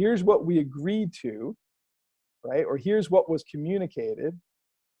 here's what we agreed to, right? Or here's what was communicated.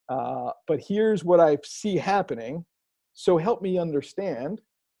 But here's what I see happening. So help me understand.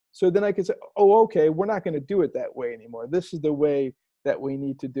 So then I can say, oh, okay, we're not going to do it that way anymore. This is the way that we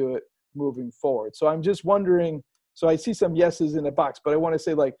need to do it moving forward. So I'm just wondering, so I see some yeses in the box, but I want to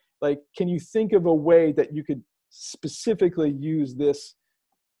say, like, can you think of a way that you could specifically use this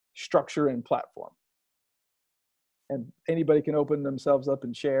structure and platform? And anybody can open themselves up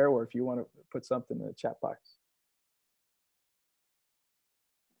and share, or if you want to put something in the chat box.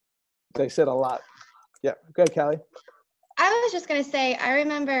 I said a lot. Yeah. Go ahead, Callie. I was just going to say, I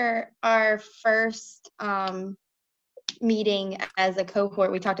remember our first meeting as a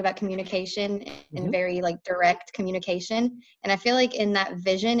cohort, we talked about communication and very direct communication. And I feel like in that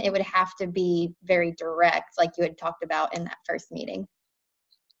vision, it would have to be very direct, like you had talked about in that first meeting.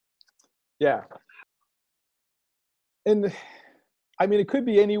 Yeah. And I mean, it could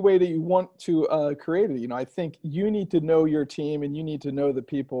be any way that you want to create it. I think you need to know your team and you need to know the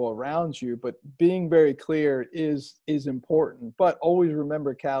people around you, but being very clear is important. But always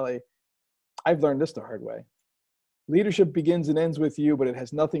remember, Callie, I've learned this the hard way. Leadership begins and ends with you, but it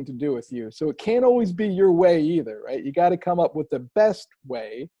has nothing to do with you. So it can't always be your way either, right? You got to come up with the best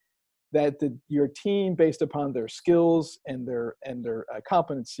way that your team, based upon their skills and their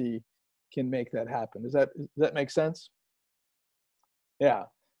competency, can make that happen. Does that make sense? Yeah.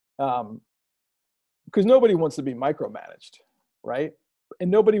 Because nobody wants to be micromanaged, right? And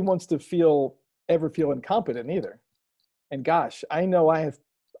nobody wants to ever feel incompetent either. And gosh, I know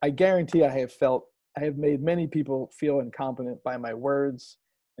I guarantee I have made many people feel incompetent by my words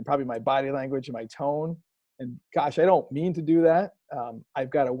and probably my body language and my tone. And gosh, I don't mean to do that.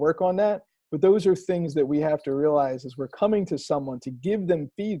 I've got to work on that. But those are things that we have to realize as we're coming to someone to give them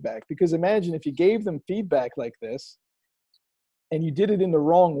feedback. Because imagine if you gave them feedback like this and you did it in the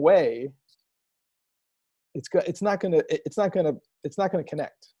wrong way, it's not gonna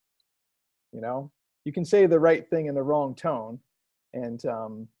connect. You can say the right thing in the wrong tone, and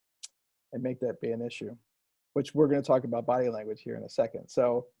make that be an issue, which we're going to talk about body language here in a second.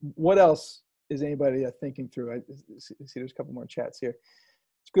 So what else is anybody thinking through? I see there's a couple more chats here.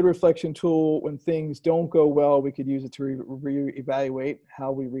 It's a good reflection tool. When things don't go well, we could use it to reevaluate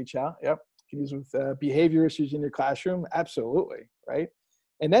how we reach out. Yep. You can use it with behavior issues in your classroom. Absolutely. Right.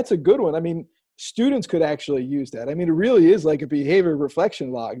 And that's a good one. I mean, students could actually use that. I mean, it really is like a behavior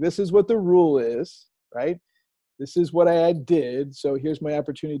reflection log. This is what the rule is, right? This is what I did. So here's my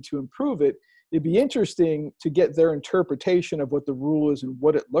opportunity to improve it. It'd be interesting to get their interpretation of what the rule is and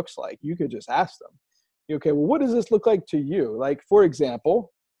what it looks like. You could just ask them, okay, well, what does this look like to you? Like, for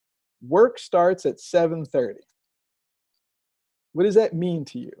example, Work starts at 7:30. What does that mean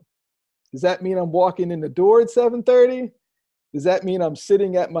to you? Does that mean I'm walking in the door at 7:30? Does that mean I'm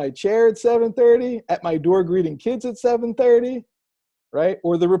sitting at my chair at 7:30, at my door greeting kids at 7:30, right?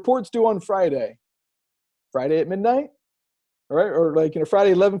 Or the report's due on Friday. Friday at midnight, all right? Or like,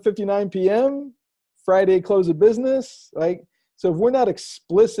 Friday 11:59 p.m., Friday close of business, right? So if we're not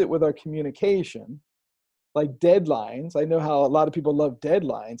explicit with our communication, like deadlines, I know how a lot of people love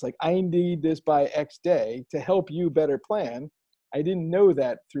deadlines. Like, I need this by X day to help you better plan. I didn't know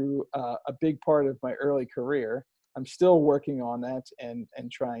that through a big part of my early career. I'm still working on that and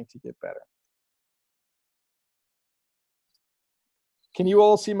trying to get better. Can you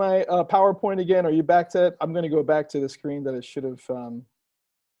all see my PowerPoint again? Are you back to it? I'm going to go back to the screen that it should have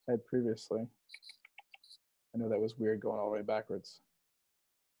had previously. I know that was weird going all the way backwards.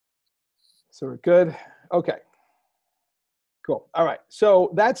 So we're good. Okay. Cool. All right.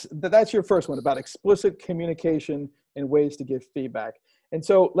 So that's your first one, about explicit communication and ways to give feedback. And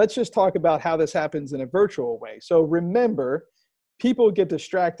so let's just talk about how this happens in a virtual way. So remember, people get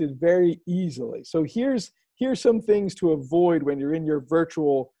distracted very easily. So here's some things to avoid when you're in your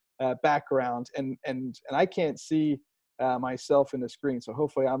virtual background. And I can't see myself in the screen. So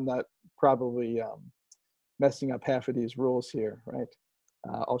hopefully I'm not probably messing up half of these rules here, right?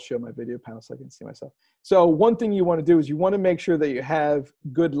 I'll show my video panel so I can see myself. So one thing you want to do is you want to make sure that you have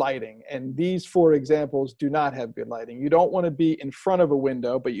good lighting. And these 4 examples do not have good lighting. You don't want to be in front of a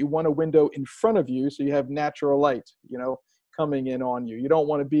window, but you want a window in front of you so you have natural light, coming in on you. You don't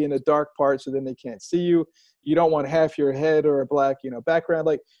want to be in a dark part so then they can't see you. You don't want half your head or a black, background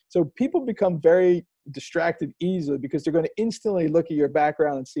light. So people become very distracted easily because they're going to instantly look at your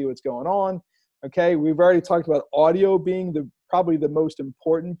background and see what's going on. Okay, we've already talked about audio being probably the most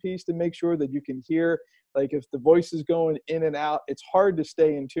important piece to make sure that you can hear. Like if the voice is going in and out, it's hard to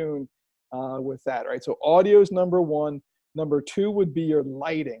stay in tune with that, right? So audio is number 1. Number 2 would be your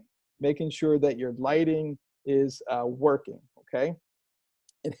lighting, making sure that your lighting is working, okay?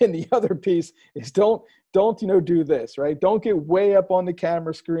 And then the other piece is don't do this, right? Don't get way up on the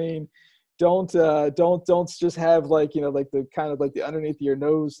camera screen. Don't just have like the kind of like the underneath your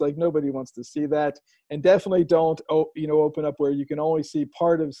nose, like nobody wants to see that. And definitely don't open up where you can only see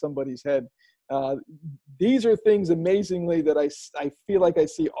part of somebody's head. These are things amazingly that I feel like I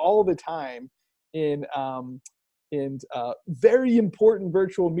see all the time in very important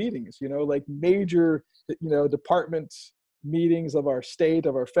virtual meetings, like major department meetings of our state,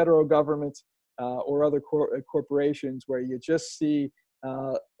 of our federal government, or other corporations, where you just see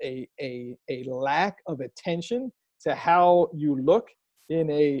a lack of attention to how you look in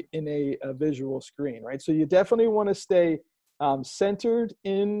a visual screen, right? So you definitely want to stay centered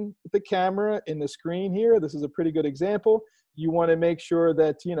in the camera, in the screen here. This is a pretty good example. You want to make sure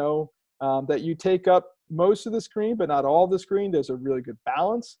that that you take up most of the screen, but not all the screen. There's a really good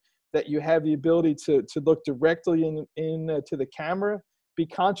balance. That you have the ability to look directly into the camera. Be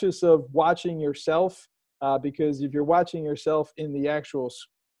conscious of watching yourself. Because if you're watching yourself in the actual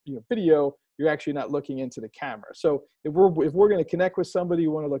video, you're actually not looking into the camera. So if we're going to connect with somebody,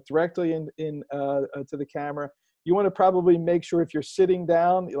 you want to look directly to the camera. You want to probably make sure if you're sitting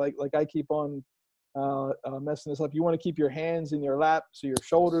down, like I keep on messing this up, you want to keep your hands in your lap so your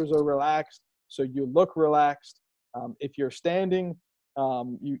shoulders are relaxed, so you look relaxed. If you're standing,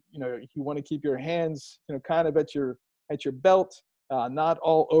 you want to keep your hands kind of at your belt. Not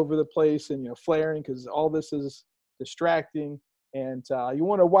all over the place and flaring, because all this is distracting. And you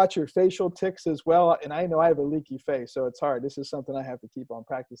want to watch your facial tics as well. And I know I have a leaky face, so it's hard. This is something I have to keep on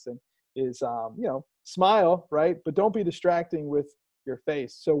practicing. Is smile, right? But don't be distracting with your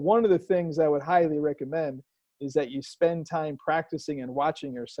face. So one of the things I would highly recommend is that you spend time practicing and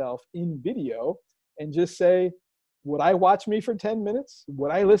watching yourself in video, and just say, would I watch me for 10 minutes?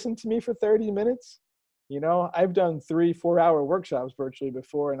 Would I listen to me for 30 minutes? I've done 3-4 hour workshops virtually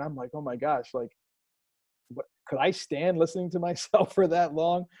before, and I'm like, oh my gosh, like, what, could I stand listening to myself for that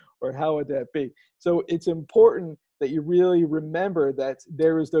long, or how would that be? So it's important that you really remember that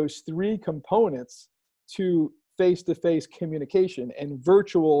there is those 3 components to face-to-face communication, and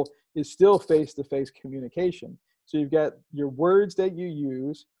virtual is still face-to-face communication. So you've got your words that you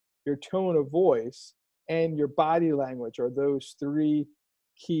use, your tone of voice, and your body language are those 3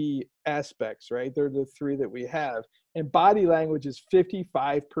 key aspects, right? They're the 3 that we have. And body language is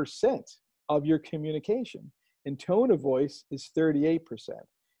 55% of your communication, and tone of voice is 38%.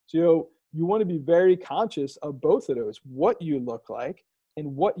 So you want to be very conscious of both of those. What you look like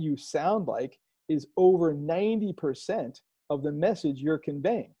and what you sound like is over 90% of the message you're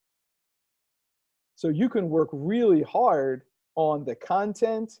conveying. So you can work really hard on the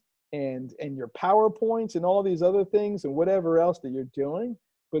content and your PowerPoints and all these other things and whatever else that you're doing.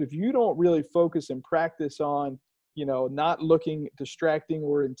 But if you don't really focus and practice on, not looking distracting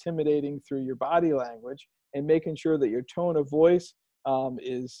or intimidating through your body language, and making sure that your tone of voice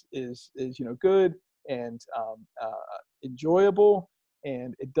is good and enjoyable,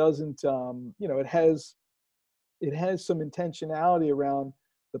 and it doesn't it has some intentionality around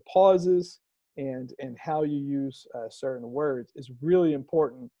the pauses and how you use certain words is really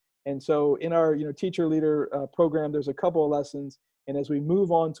important. And so in our teacher leader program, there's a couple of lessons. And as we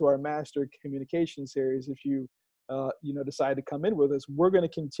move on to our master communication series, if you decide to come in with us, we're going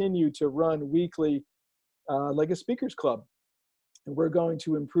to continue to run weekly like a speakers club. And we're going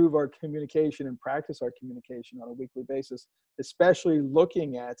to improve our communication and practice our communication on a weekly basis, especially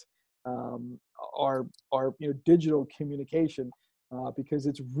looking at our digital communication because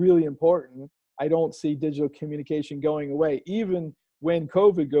it's really important. I don't see digital communication going away, even when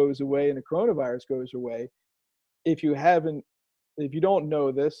COVID goes away and the coronavirus goes away. If you don't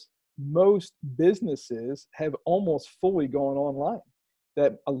know this, most businesses have almost fully gone online.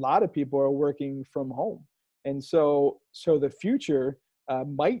 That a lot of people are working from home. And so the future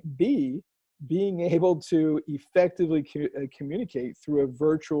might be being able to effectively communicate through a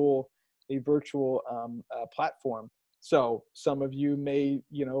virtual platform. So some of you may,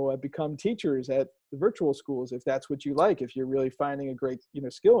 become teachers at the virtual schools if that's what you like. If you're really finding a great,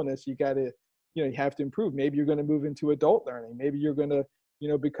 skill in this, you got to, you have to improve. Maybe you're going to move into adult learning. Maybe you're going to,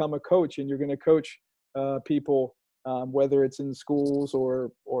 become a coach and you're going to coach people. Whether it's in schools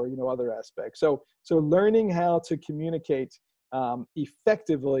or other aspects. So learning how to communicate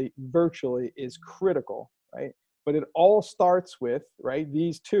effectively virtually is critical, right? But it all starts with, right,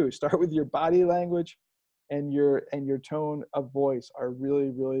 these two. Start with your body language and your tone of voice are really,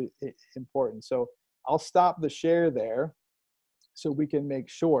 really important. So I'll stop the share there so we can make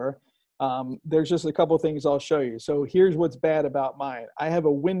sure. There's just a couple things I'll show you. So here's what's bad about mine. I have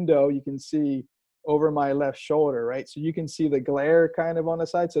a window you can see over my left shoulder, right? So you can see the glare kind of on the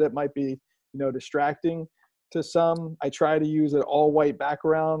side. So that might be, distracting to some. I try to use an all white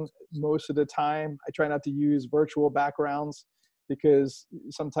background most of the time. I try not to use virtual backgrounds because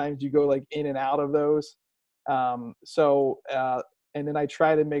sometimes you go like in and out of those. And then I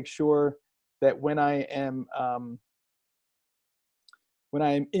try to make sure that when I am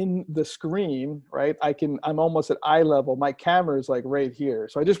in the screen, right, I'm almost at eye level. My camera is like right here.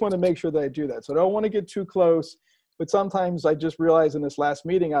 So I just want to make sure that I do that. So I don't want to get too close, but sometimes I just realized in this last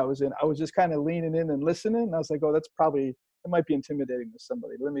meeting I was in, I was just kind of leaning in and listening. And I was like, oh, it might be intimidating to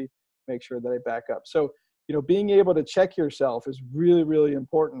somebody. Let me make sure that I back up. So, being able to check yourself is really, really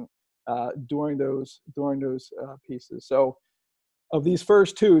important during those pieces. So, of these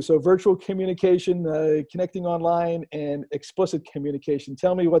first two, so virtual communication, connecting online, and explicit communication.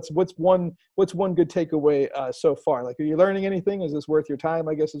 Tell me what's one good takeaway so far? Like, are you learning anything? Is this worth your time?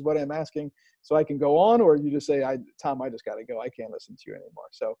 I guess is what I'm asking. So I can go on, or you just say, Tom, I just got to go. I can't listen to you anymore.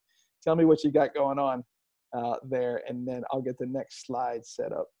 So tell me what you got going on there, and then I'll get the next slide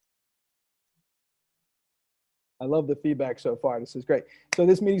set up. I love the feedback so far. This is great. So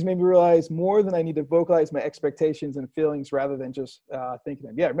this meeting's made me realize more than I need to vocalize my expectations and feelings rather than just thinking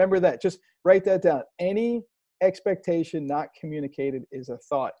them. Yeah, remember that. Just write that down. Any expectation not communicated is a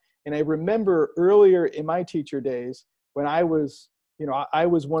thought. And I remember earlier in my teacher days when I was, I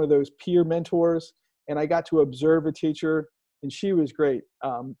was one of those peer mentors, and I got to observe a teacher, and she was great.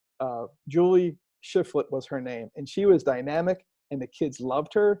 Julie Shiflett was her name, and she was dynamic, and the kids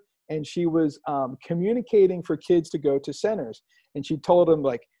loved her. And she was communicating for kids to go to centers. And she told them,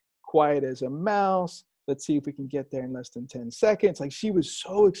 like, quiet as a mouse. Let's see if we can get there in less than 10 seconds. Like, she was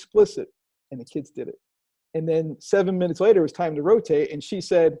so explicit, and the kids did it. And then 7 minutes later, it was time to rotate. And she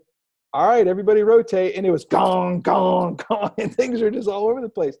said, all right, everybody rotate. And it was gong, gong, gong. And things are just all over the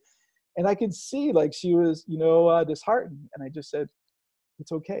place. And I could see, like, she was, disheartened. And I just said,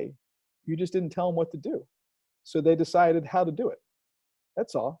 it's okay. You just didn't tell them what to do. So they decided how to do it.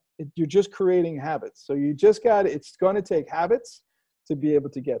 That's all. You're just creating habits. So you just it's going to take habits to be able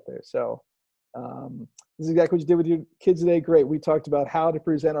to get there. So this is exactly what you did with your kids today. Great. We talked about how to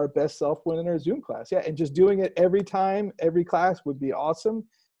present our best self in our Zoom class. Yeah. And just doing it every time, every class would be awesome.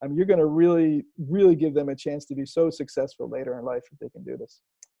 I mean, you're going to really, really give them a chance to be so successful later in life if they can do this.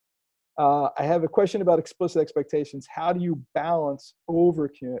 I have a question about explicit expectations. How do you balance over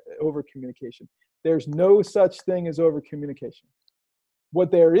communication? There's no such thing as over communication. What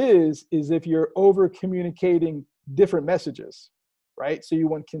there is if you're over communicating different messages, right? So you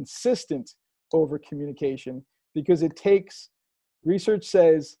want consistent over communication because it takes, research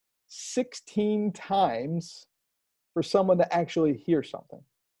says, 16 times for someone to actually hear something.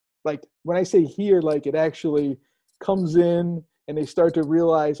 Like when I say hear, like it actually comes in and they start to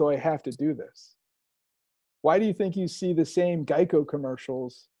realize, oh, I have to do this. Why do you think you see the same Geico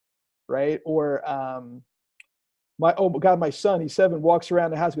commercials, right? Or oh God, my son, he's 7, walks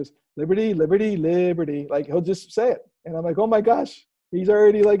around the house, goes, liberty, liberty, liberty. Like he'll just say it. And I'm like, oh my gosh, he's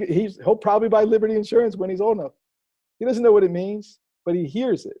already like, he'll probably buy Liberty Insurance when he's old enough. He doesn't know what it means, but he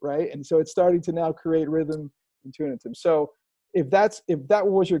hears it, right? And so it's starting to now create rhythm and tune into him. So if that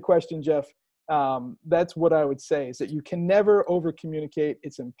was your question, Jeff, that's what I would say, is that you can never over communicate.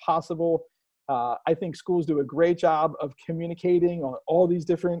 It's impossible. I think schools do a great job of communicating on all these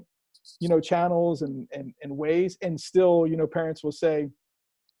different, channels and ways. And still, parents will say,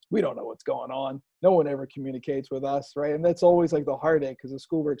 we don't know what's going on. No one ever communicates with us, right? And that's always like the heartache, because the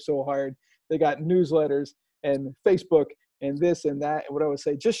school works so hard. They got newsletters and Facebook and this and that. And what I would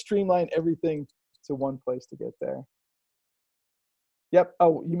say, just streamline everything to one place to get there. Yep.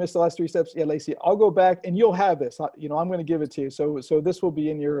 Oh, you missed the last 3 steps. Yeah, Lacey, I'll go back and you'll have this. I'm going to give it to you. So this will be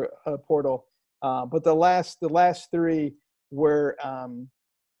in your portal. But the last 3 were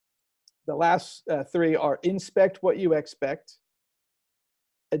the last 3 are: inspect what you expect,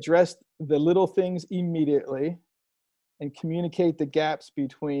 address the little things immediately, and communicate the gaps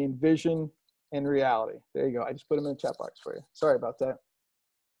between vision and reality. There you go. I just put them in the chat box for you. Sorry about that.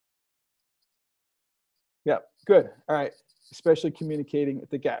 Yeah, good. All right. Especially communicating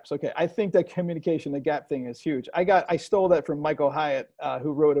the gaps. Okay, I think that communication, the gap thing is huge. I stole that from Michael Hyatt,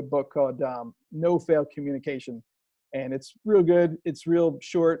 who wrote a book called No Fail Communication. And it's real good. It's real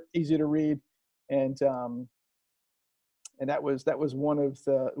short, easy to read. And that was one of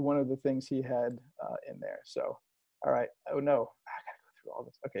the things he had in there. So, all right. Oh no, I gotta go through all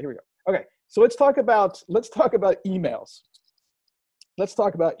this. Okay, here we go. Okay, so let's talk about emails. Let's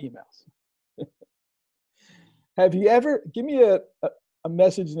talk about emails. Have you ever, give me a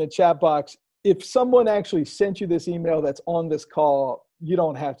message in the chat box, if someone actually sent you this email that's on this call, you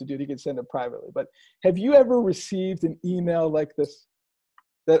don't have to do it, you can send it privately. But have you ever received an email like this,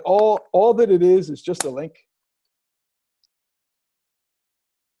 that all that it is just a link?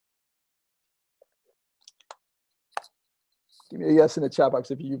 Give me a yes in the chat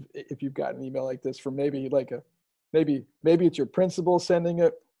box if you've got an email like this from maybe it's your principal sending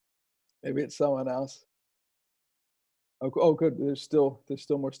it, maybe it's someone else. Oh, good. There's still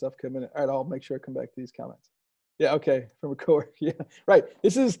more stuff coming in. All right, I'll make sure I come back to these comments. Yeah, okay, from a coworker. Yeah, right.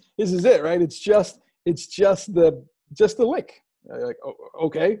 This is it, right? It's just the link. Like, oh,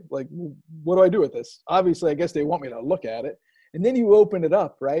 okay, like what do I do with this? Obviously, I guess they want me to look at it, and then you open it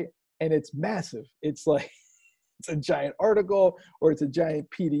up, right? And it's massive. It's like it's a giant article, or it's a giant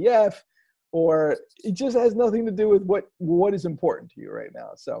PDF, or it just has nothing to do with what is important to you right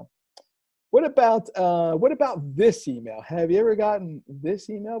now. So. What about this email? Have you ever gotten this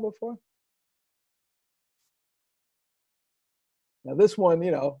email before? Now this one,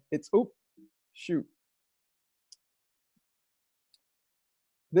 it's shoot.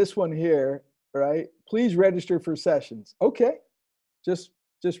 This one here, right? Please register for sessions. Okay, just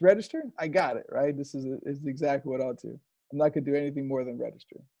register. I got it, right? This is exactly what I'll do. I'm not gonna do anything more than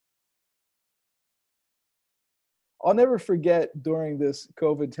register. I'll never forget during this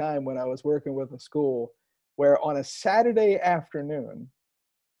COVID time when I was working with a school where on a Saturday afternoon,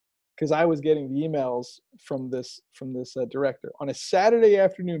 because I was getting the emails from this director, on a Saturday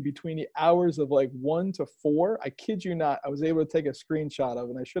afternoon between the hours of like 1 to 4, I kid you not, I was able to take a screenshot of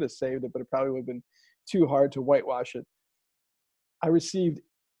it, and I should have saved it, but it probably would have been too hard to whitewash it. I received,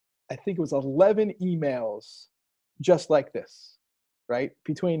 I think it was 11 emails just like this, right?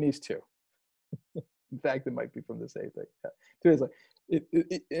 Between these 2. In fact, it might be from the same thing. 2 days later.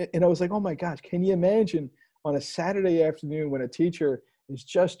 And I was like, oh my gosh, can you imagine on a Saturday afternoon when a teacher is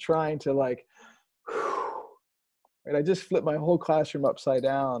just trying to like, right? I just flipped my whole classroom upside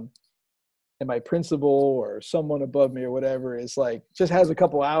down, and my principal or someone above me or whatever is like, just has a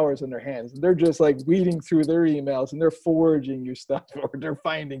couple hours in their hands. And they're just like weeding through their emails, and they're forwarding you stuff, or they're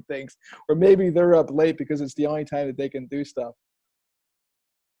finding things, or maybe they're up late because it's the only time that they can do stuff.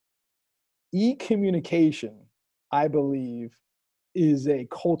 E-communication, I believe, is a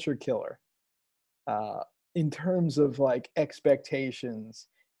culture killer in terms of like expectations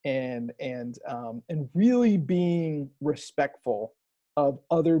and really being respectful of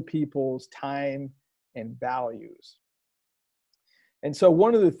other people's time and values. And so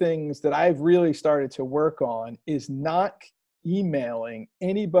one of the things that I've really started to work on is not emailing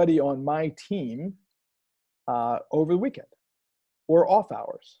anybody on my team over the weekend or off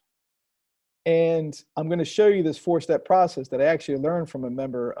hours. And I'm going to show you this 4-step process that I actually learned from a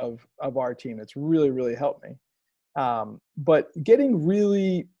member of our team. That's really, really helped me. But getting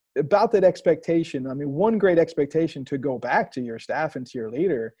really about that expectation, I mean, one great expectation to go back to your staff and to your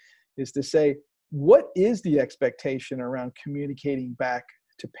leader is to say, what is the expectation around communicating back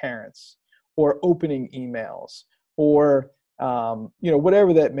to parents or opening emails or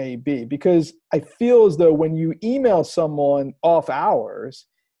whatever that may be? Because I feel as though when you email someone off hours,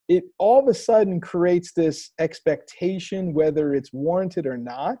 it all of a sudden creates this expectation, whether it's warranted or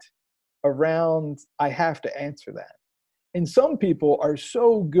not, around I have to answer that. And some people are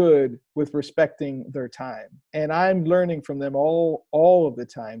so good with respecting their time. And I'm learning from them all of the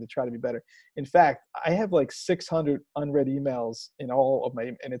time to try to be better. In fact, I have like 600 unread emails in all of my,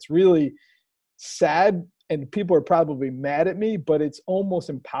 and it's really sad, and people are probably mad at me, but it's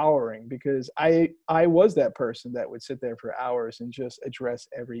almost empowering because I was that person that would sit there for hours and just address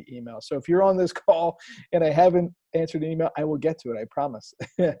every email. So if you're on this call and I haven't answered an email, I will get to it, I promise.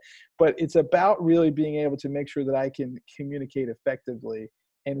 But it's about really being able to make sure that I can communicate effectively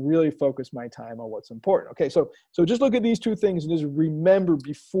and really focus my time on what's important. Okay, so just look at these two things and just remember,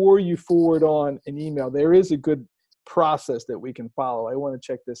 before you forward on an email, there is a good process that we can follow. I want to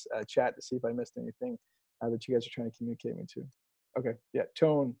check this chat to see if I missed anything that you guys are trying to communicate me to. Okay, yeah,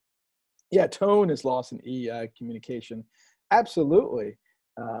 tone. Yeah, tone is lost in communication. Absolutely,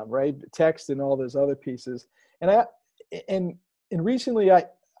 right? Text and all those other pieces. And recently, I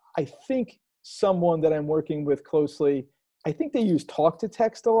think someone that I'm working with closely, I think they use talk to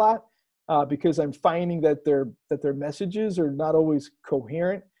text a lot because I'm finding that their messages are not always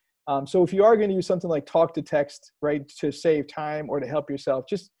coherent. So if you are going to use something like talk to text, right, to save time or to help yourself,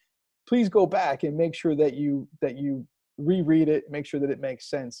 just please go back and make sure that you reread it, make sure that it makes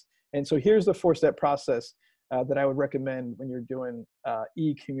sense. And so here's the 4-step process that I would recommend when you're doing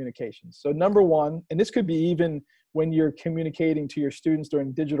e-communications. So number one, and this could be even when you're communicating to your students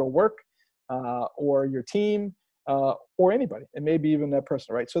during digital work or your team or anybody, and maybe even that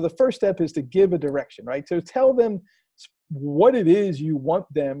person, right? So the first step is to give a direction, right? So tell them what it is you want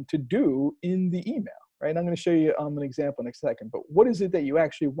them to do in the email, right? I'm going to show you an example next second, but what is it that you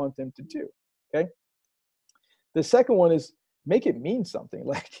actually want them to do, okay? The second one is make it mean something.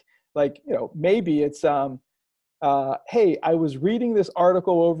 Like maybe it's, hey, I was reading this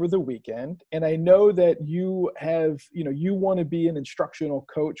article over the weekend, and I know that you have, you want to be an instructional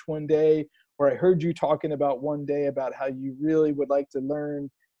coach one day, or I heard you talking about one day about how you really would like to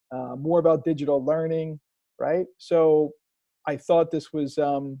learn more about digital learning, right? So I thought this was,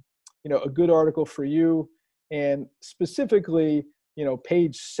 a good article for you. And specifically,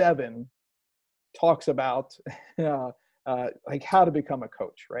 page 7 talks about like how to become a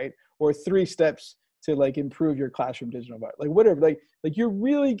coach, right? Or 3 steps to like improve your classroom digital environment, like whatever, like you're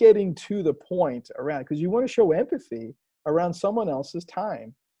really getting to the point around, because you want to show empathy around someone else's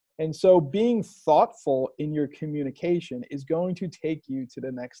time. And so being thoughtful in your communication is going to take you to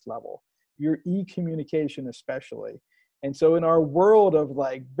the next level, your e-communication especially. And so in our world of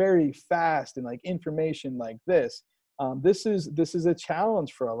like very fast and like information like this, this is a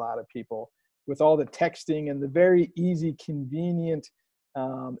challenge for a lot of people with all the texting and the very easy, convenient,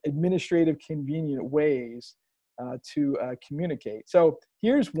 administrative convenient ways to communicate. So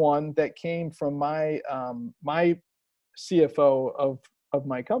here's one that came from my my CFO of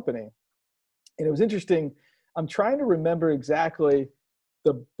my company. And it was interesting. I'm trying to remember exactly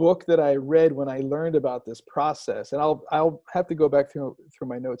the book that I read when I learned about this process. And I'll have to go back through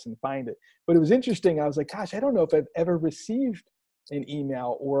my notes and find it. But it was interesting. I was like, gosh, I don't know if I've ever received an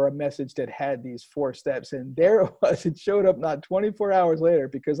email or a message that had these 4 steps. And there it was. It showed up not 24 hours later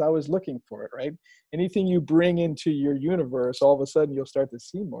because I was looking for it, right? Anything you bring into your universe, all of a sudden you'll start to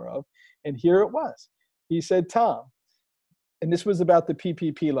see more of. And here it was. He said, Tom, and this was about the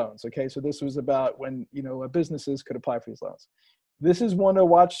PPP loans. Okay. So this was about when, businesses could apply for these loans. This is one to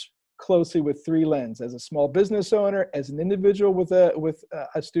watch closely with 3 lenses: as a small business owner, as an individual with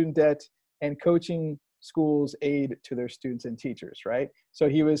a student debt, and coaching schools aid to their students and teachers, right? So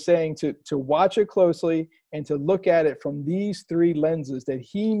he was saying to watch it closely and to look at it from these 3 lenses that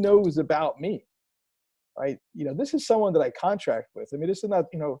he knows about me, right? This is someone that I contract with. I mean, this is not,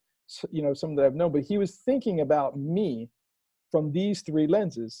 someone that I've known, but he was thinking about me from these 3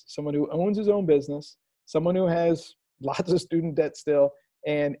 lenses: someone who owns his own business, someone who has lots of student debt still,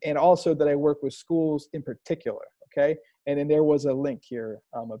 and also that I work with schools in particular, okay? And then there was a link here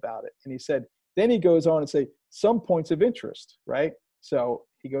about it. And he said, then he goes on and say, some points of interest, right? So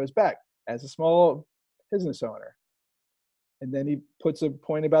he goes back, as a small business owner. And then he puts a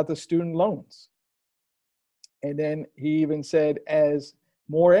point about the student loans. And then he even said, as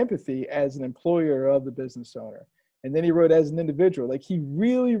more empathy as an employer of the business owner. And then he wrote, as an individual. Like, he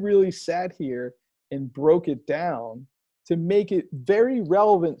really, really sat here and broke it down to make it very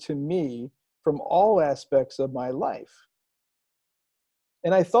relevant to me from all aspects of my life.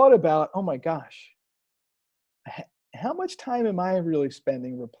 And I thought about, oh my gosh, how much time am I really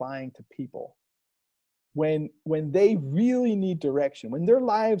spending replying to people when they really need direction, when their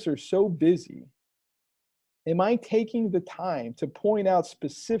lives are so busy? Am I taking the time to point out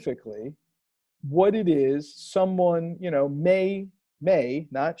specifically what it is someone, may,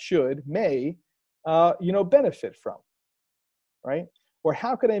 not should, may, benefit from, right? Or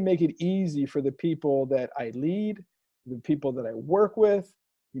how can I make it easy for the people that I lead, the people that I work with,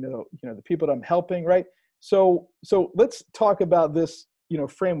 the people that I'm helping, right? So let's talk about this,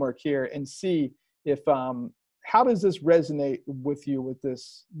 framework here and see if, how does this resonate with you with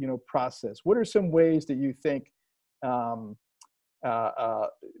this, process? What are some ways that you think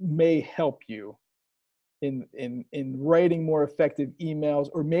may help you in writing more effective emails,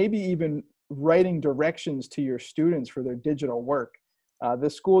 or maybe even writing directions to your students for their digital work? The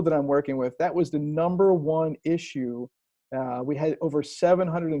school that I'm working with, that was the number one issue. We had over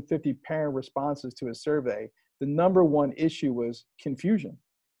 750 parent responses to a survey. The number one issue was confusion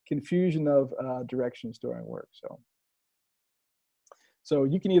of directions during work. So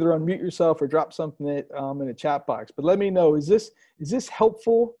you can either unmute yourself or drop something in a chat box. But let me know, is this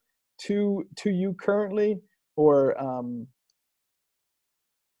helpful to you currently, or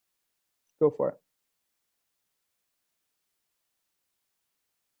go for it.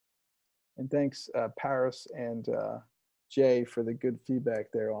 And thanks, Paris and Jay, for the good feedback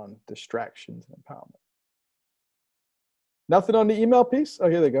there on distractions and empowerment. Nothing on the email piece? Oh,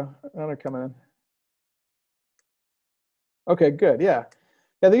 here they go. Oh, they're coming in. Okay, good. Yeah.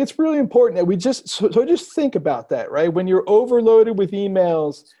 I think it's really important that we just think about that, right? When you're overloaded with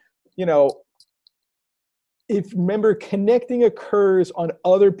emails, remember, connecting occurs on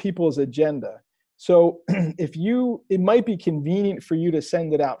other people's agenda. So it might be convenient for you to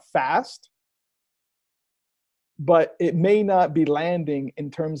send it out fast, but it may not be landing in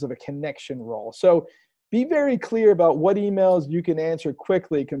terms of a connection role. So be very clear about what emails you can answer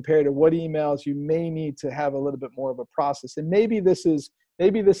quickly compared to what emails you may need to have a little bit more of a process. And maybe this is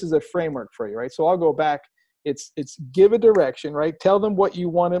a framework for you, right? So I'll go back. It's give a direction, right? Tell them what you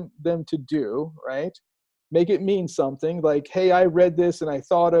want them to do, right? Make it mean something, like, hey, I read this and I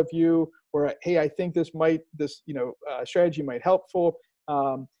thought of you, or hey, I think this strategy might helpful.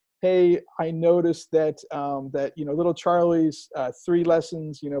 Hey, I noticed that little Charlie's 3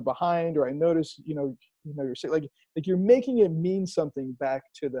 lessons behind, or I noticed you're like you're making it mean something back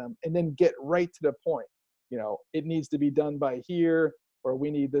to them, and then get right to the point. It needs to be done by here, or we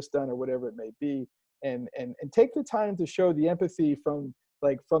need this done, or whatever it may be, and take the time to show the empathy from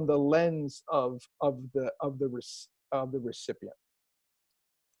the lens of the recipient.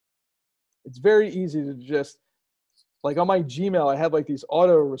 It's very easy to just, like, on my Gmail, I have like these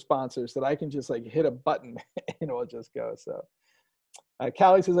auto responses that I can just like hit a button and it'll just go. So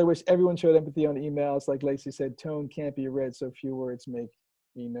Callie says, I wish everyone showed empathy on emails. Like Lacey said, tone can't be read, so few words make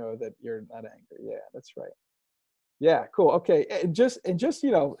me know that you're not angry. Yeah, that's right. Yeah, cool. Okay, and just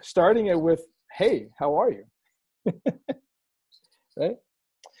starting it with, hey, how are you? Right?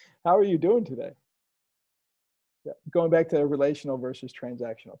 How are you doing today? Yeah, going back to the relational versus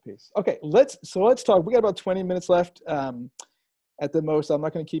transactional piece. Okay, let's talk. We got about 20 minutes left at the most. I'm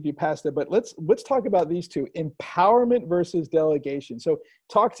not going to keep you past it, but let's talk about these two: empowerment versus delegation. So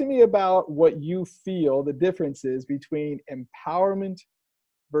talk to me about what you feel the difference is between empowerment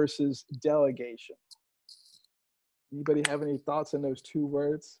versus delegation. Anybody have any thoughts on those two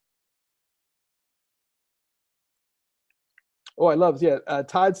words? Oh, I love, yeah.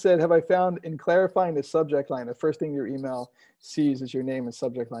 Todd said, have I found in clarifying the subject line, the first thing your email sees is your name and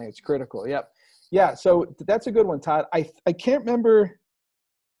subject line. It's critical. Yep. Yeah. So that's a good one, Todd. I can't remember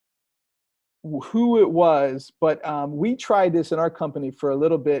who it was, but we tried this in our company for a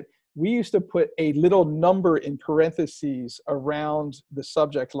little bit. We used to put a little number in parentheses around the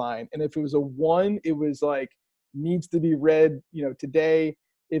subject line. And if it was a 1, it was like, needs to be read, today.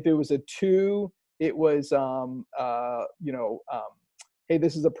 If it was a 2, it was, hey,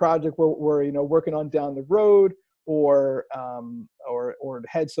 this is a project we're working on down the road, or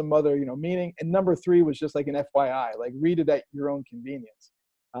had some other, meaning. And number 3 was just like an FYI, like read it at your own convenience.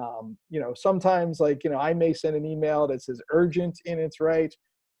 Sometimes I may send an email that says urgent in its right.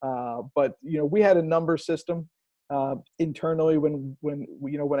 But we had a number system internally when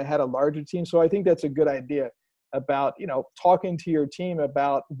I had a larger team. So I think that's a good idea about talking to your team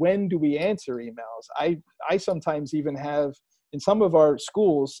about when do we answer emails. I sometimes even have in some of our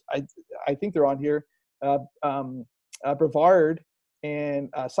schools, I think they're on here, Brevard and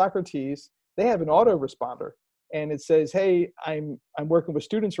Socrates, they have an autoresponder and it says, hey, I'm working with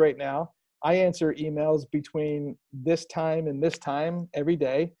students right now. I answer emails between this time and this time every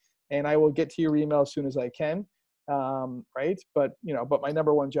day, and I will get to your email as soon as I can. Right. But, but my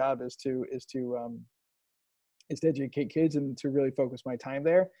number one job is to educate kids and to really focus my time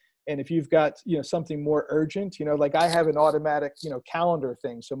there. And if you've got, something more urgent, like I have an automatic, calendar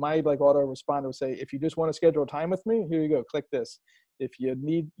thing. So my like autoresponder will say, if you just want to schedule time with me, here you go, click this. If you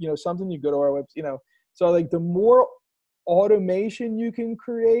need, something, you go to our website, so like the more automation you can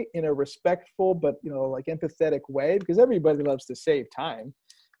create in a respectful, but, like empathetic way, because everybody loves to save time.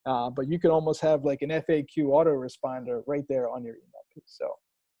 But you can almost have like an FAQ autoresponder right there on your email piece. So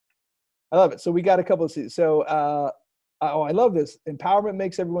I love it. So we got a couple of seats. So, I love this. Empowerment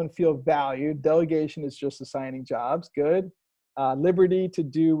makes everyone feel valued. Delegation is just assigning jobs. Good. Liberty to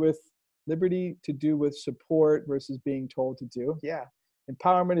do with support versus being told to do. Yeah.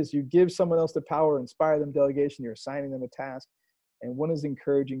 Empowerment is you give someone else the power, inspire them. Delegation, you're assigning them a task. And one is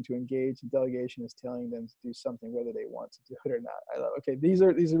encouraging to engage, and delegation is telling them to do something whether they want to do it or not. I love. Okay, these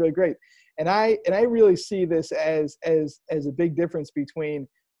are really great, and I really see this as a big difference between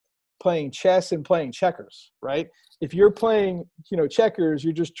playing chess and playing checkers, right? If you're playing, checkers,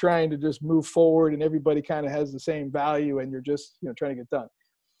 you're just trying to just move forward, and everybody kind of has the same value, and you're just trying to get done.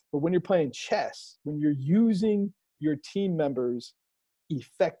 But when you're playing chess, when you're using your team members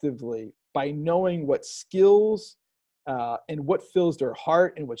effectively by knowing what skills and what fills their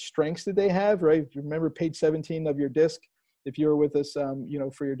heart and what strengths did they have, right? Remember page 17 of your disc, if you were with us,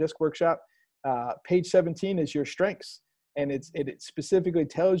 for your disc workshop, page 17 is your strengths, and it specifically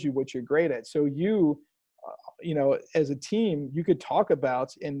tells you what you're great at. So you, as a team, you could talk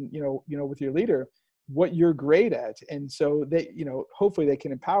about and, with your leader, what you're great at. And so they, hopefully they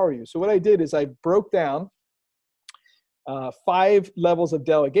can empower you. So what I did is I broke down 5 levels of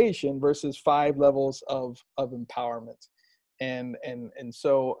delegation versus 5 levels of empowerment. And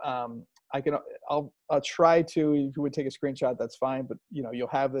so I'll try to, if you would take a screenshot, that's fine, but you'll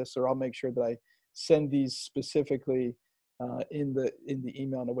have this, or I'll make sure that I send these specifically in the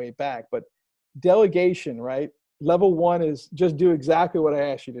email on the way back. But delegation, right? Level 1 is just do exactly what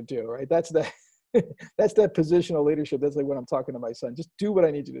I asked you to do, right? That's that positional leadership. That's like when I'm talking to my son, just do what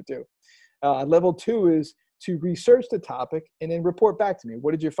I need you to do. Level 2 is to research the topic and then report back to me.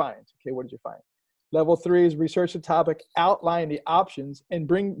 What did you find? Okay, what did you find? Level 3 is research the topic, outline the options, and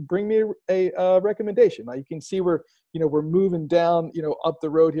bring me a recommendation. Now you can see we're moving down, up the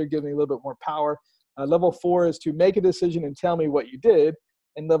road here, giving me a little bit more power. Level 4 is to make a decision and tell me what you did.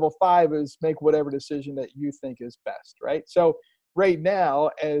 And level 5 is make whatever decision that you think is best, right? So right now,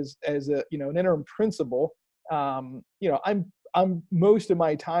 as a, an interim principal, I'm most of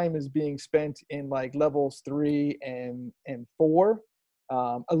my time is being spent in like levels 3 and 4,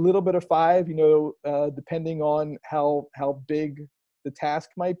 a little bit of 5, depending on how big the task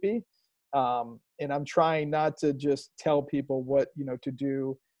might be. And I'm trying not to just tell people what, to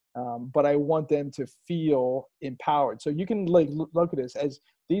do, but I want them to feel empowered. So you can like look at this as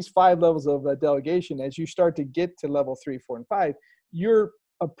these 5 levels of delegation. As you start to get to level 3, 4, and 5, you're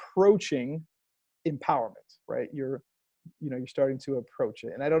approaching empowerment, right? You're starting to approach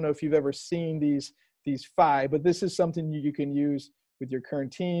it. And I don't know if you've ever seen these 5, but this is something you can use with your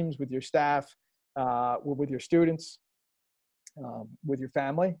current teams, with your staff, with your students, with your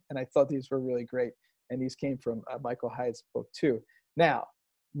family. And I thought these were really great. And these came from Michael Hyde's book too. Now,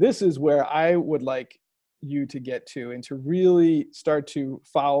 this is where I would like you to get to and to really start to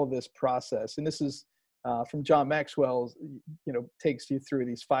follow this process. And this is from John Maxwell's, takes you through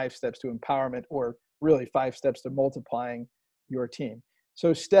these 5 steps to empowerment, or really 5 steps to multiplying your team.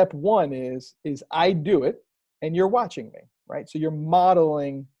 So step 1 is I do it and you're watching me, right? So you're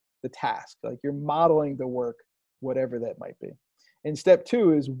modeling the task, like you're modeling the work, whatever that might be. And step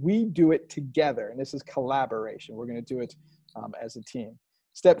 2 is we do it together. And this is collaboration. We're going to do it as a team.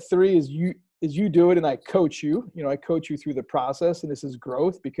 Step 3 is you do it and I coach you. I coach you through the process, and this is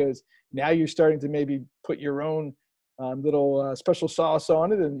growth, because now you're starting to maybe put your own little special sauce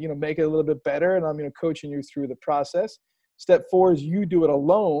on it and make it a little bit better, and I'm coaching you through the process. Step 4 is you do it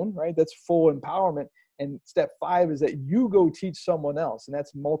alone, right? That's full empowerment. And step 5 is that you go teach someone else, and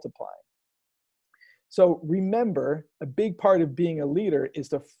that's multiplying. So remember, a big part of being a leader is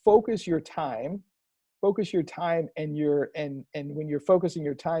to focus your time, and when you're focusing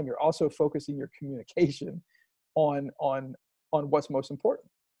your time, you're also focusing your communication on what's most important.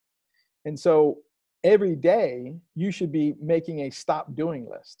 And so every day you should be making a stop doing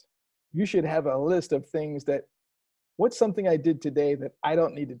list. You should have a list of things what's something I did today that I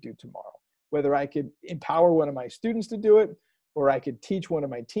don't need to do tomorrow? Whether I could empower one of my students to do it, or I could teach one of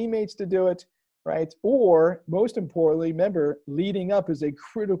my teammates to do it, right? Or most importantly, remember, leading up is a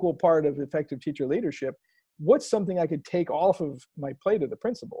critical part of effective teacher leadership. What's something I could take off of my plate of the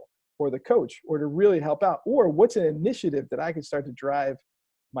principal or the coach, or to really help out? Or what's an initiative that I can start to drive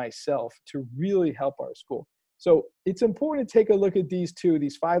myself to really help our school? So it's important to take a look at these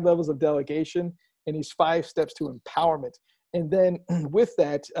 5 levels of delegation and these 5 steps to empowerment. And then with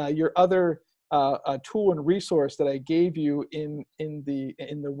that, your other tool and resource that I gave you in the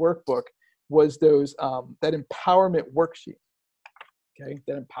workbook was those that empowerment worksheet. Okay,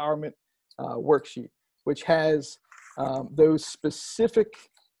 that empowerment worksheet, which has those specific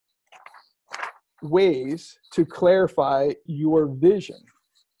ways to clarify your vision.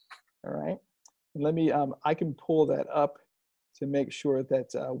 All right, and let me I can pull that up to make sure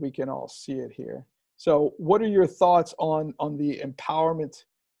that we can all see it here. So what are your thoughts on the empowerment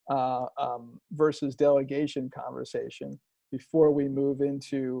versus delegation conversation before we move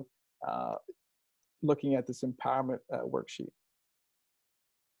into looking at this empowerment worksheet?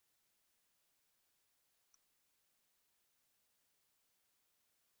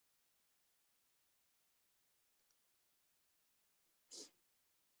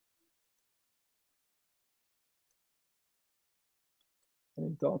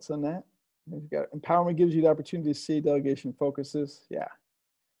 Any thoughts on that? You've got empowerment gives you the opportunity to see, delegation focuses. Yeah.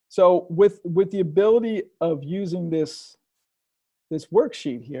 So with the ability of using this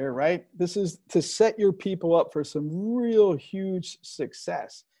worksheet here, right? This is to set your people up for some real huge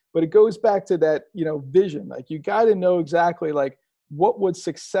success. But it goes back to that, vision. Like, you got to know exactly, like, what would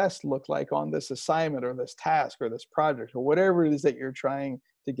success look like on this assignment or this task or this project or whatever it is that you're trying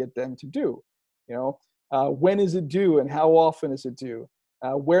to get them to do. When is it due and how often is it due?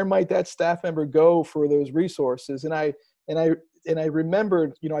 Where might that staff member go for those resources? And I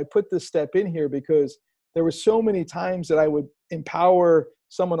remembered, I put this step in here because there were so many times that I would empower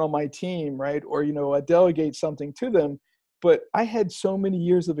someone on my team, right? Or, delegate something to them. But I had so many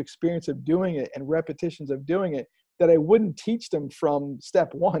years of experience of doing it and repetitions of doing it that I wouldn't teach them from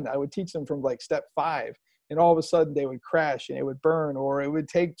step 1. I would teach them from like step 5. And all of a sudden they would crash and it would burn, or it would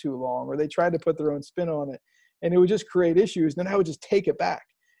take too long, or they tried to put their own spin on it. And it would just create issues. Then I would just take it back.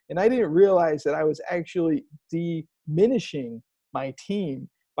 And I didn't realize that I was actually diminishing my team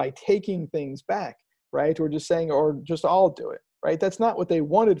by taking things back, right? Or just saying, or just I'll do it, right? That's not what they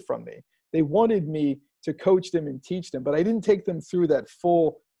wanted from me. They wanted me to coach them and teach them, but I didn't take them through that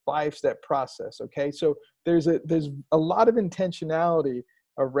full 5-step process, okay? So there's a lot of intentionality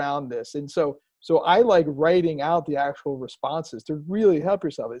around this. And so I like writing out the actual responses to really help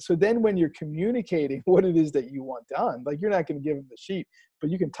yourself. So then when you're communicating what it is that you want done, like, you're not going to give them the sheet,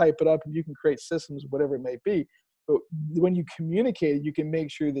 but you can type it up and you can create systems, whatever it may be. But when you communicate, you can make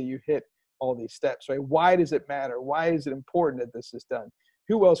sure that you hit all these steps, right? Why does it matter? Why is it important that this is done?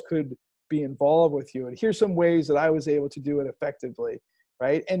 Who else could be involved with you? And here's some ways that I was able to do it effectively,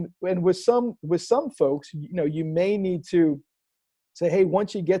 right? And with some folks, you may need to say, hey,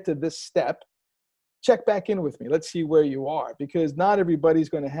 once you get to this step, check back in with me. Let's see where you are, because not everybody's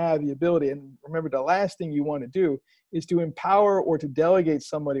going to have the ability. And remember, the last thing you want to do is to empower or to delegate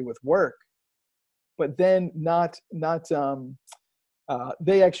somebody with work, but then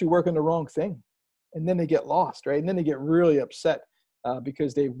they actually work on the wrong thing, and then they get lost, right? And then they get really upset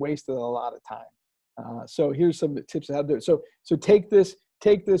because they wasted a lot of time. So here's some tips on how to do it. So take this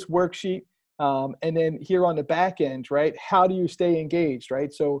worksheet, and then here on the back end, right? How do you stay engaged,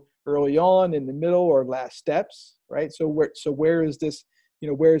 right? So early on, in the middle, or last steps, right? So where is this,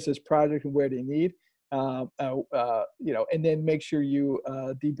 where is this project and where do you need, and then make sure you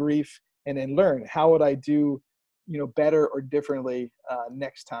debrief and then learn, how would I do, better or differently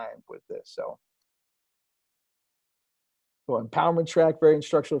next time with this. So empowerment track, very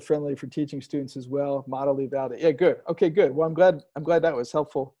instructional friendly for teaching students as well. Model validate. Yeah, good. Okay, good. Well, I'm glad that was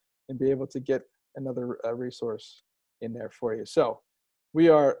helpful and be able to get another resource in there for you. So we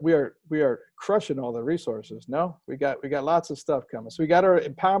are crushing all the resources. No, we got lots of stuff coming. So we got our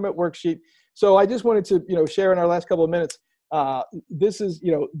empowerment worksheet. So I just wanted to share in our last couple of minutes. This is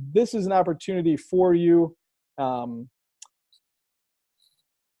an opportunity for you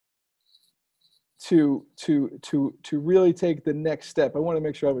to really take the next step. I want to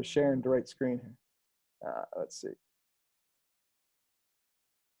make sure I was sharing the right screen here. Let's see.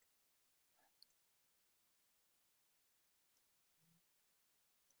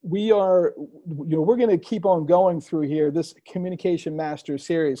 We're going to keep on going through here, this Communication Master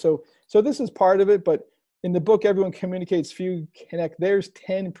series. So this is part of it, but in the book, Everyone Communicates, Few Connect, there's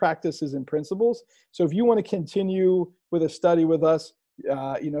 10 practices and principles. So if you want to continue with a study with us,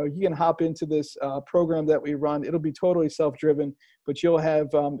 You can hop into this program that we run. It'll be totally self-driven, but you'll have,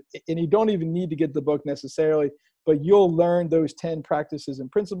 and you don't even need to get the book necessarily, but you'll learn those 10 practices and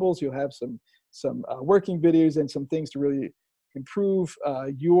principles. You'll have some working videos and some things to really improve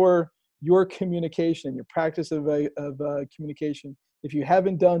your communication and your practice of communication. If you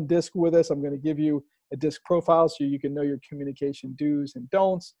haven't done DISC with us, I'm going to give you a DISC profile so you can know your communication do's and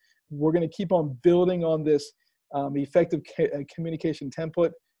don'ts. We're going to keep on building on this effective communication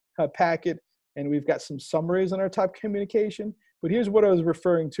template packet, and we've got some summaries on our top communication. But here's what I was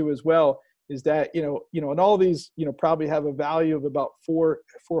referring to as well, is that, and all these, probably have a value of about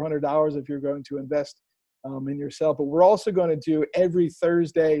 $400 if you're going to invest in yourself. But we're also going to do every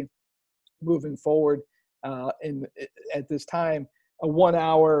Thursday moving forward at this time, a 1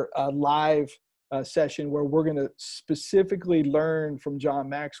 hour live session where we're going to specifically learn from John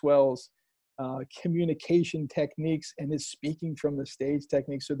Maxwell's communication techniques and his speaking from the stage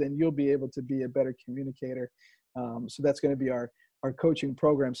techniques. So then you'll be able to be a better communicator. So that's going to be our coaching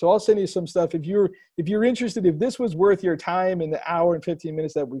program. So I'll send you some stuff. If you're interested, if this was worth your time in the hour and 15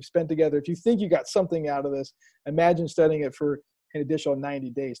 minutes that we've spent together, if you think you got something out of this, imagine studying it for an additional 90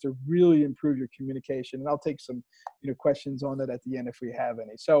 days to really improve your communication. And I'll take some questions on that at the end if we have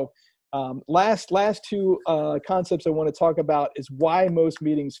any. So last two concepts I want to talk about is why most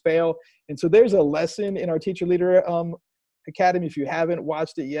meetings fail. And so there's a lesson in our Teacher Leader Academy, if you haven't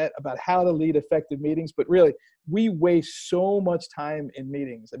watched it yet, about how to lead effective meetings. But really, we waste so much time in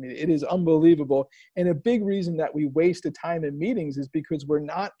meetings. I mean, it is unbelievable. And a big reason that we waste the time in meetings is because we're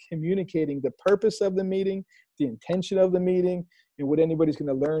not communicating the purpose of the meeting, the intention of the meeting, and what anybody's going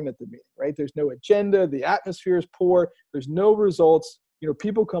to learn at the meeting, right? There's no agenda. The atmosphere is poor. There's no results.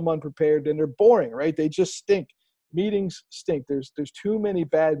 People come unprepared and they're boring, right? They just stink. Meetings stink. There's too many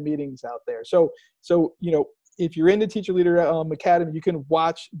bad meetings out there. So if you're in the Teacher Leader Academy, you can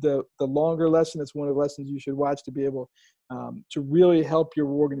watch the longer lesson. It's one of the lessons you should watch to be able to really help your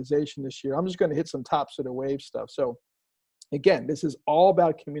organization this year. I'm just going to hit some top sort of wave stuff. So again, this is all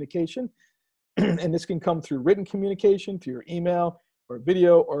about communication, and this can come through written communication, through your email or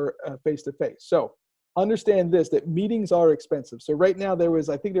video or face-to-face. So understand this, that meetings are expensive. So right now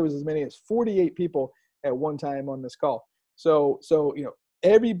I think there was as many as 48 people at one time on this call. So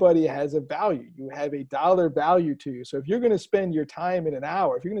everybody has a value. You have a dollar value to you. So if you're going to spend your time in an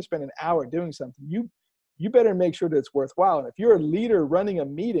hour, if you're going to spend an hour doing something, you better make sure that it's worthwhile. And if you're a leader running a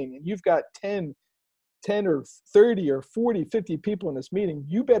meeting and you've got 10 or 30 or 40, 50 people in this meeting,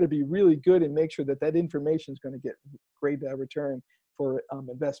 you better be really good and make sure that information is going to get great return for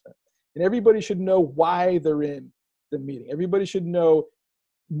investment. And everybody should know why they're in the meeting. Everybody should know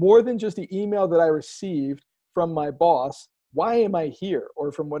more than just the email that I received from my boss. Why am I here?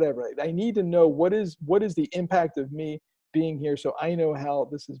 Or from whatever. I need to know what is the impact of me being here, so I know how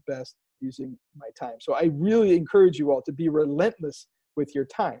this is best using my time. So I really encourage you all to be relentless with your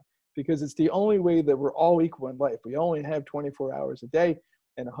time, because it's the only way that we're all equal in life. We only have 24 hours a day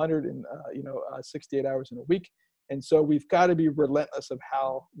and 168 hours in a week. And so we've got to be relentless of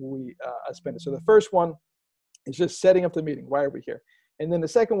how we spend it. So the first one is just setting up the meeting. Why are we here? And then the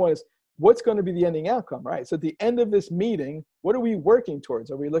second one is, what's going to be the ending outcome, right? So at the end of this meeting, what are we working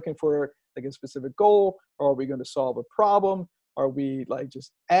towards? Are we looking for like a specific goal? Or are we going to solve a problem? Are we like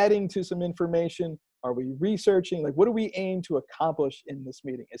just adding to some information? Are we researching? Like, what do we aim to accomplish in this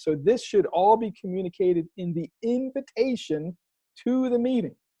meeting? And so this should all be communicated in the invitation to the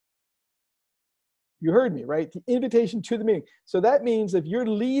meeting. You heard me, right? The invitation to the meeting. So that means if you're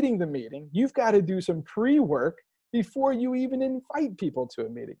leading the meeting, you've got to do some pre-work before you even invite people to a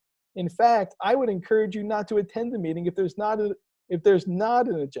meeting. In fact, I would encourage you not to attend the meeting if there's not an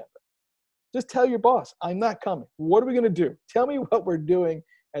agenda. Just tell your boss, I'm not coming. What are we going to do? Tell me what we're doing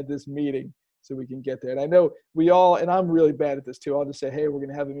at this meeting so we can get there. And I know we all, and I'm really bad at this too, I'll just say, hey, we're going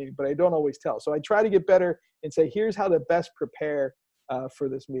to have a meeting, but I don't always tell. So I try to get better and say, here's how to best prepare for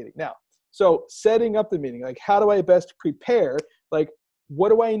this meeting. Now, so setting up the meeting, like how do I best prepare? Like, what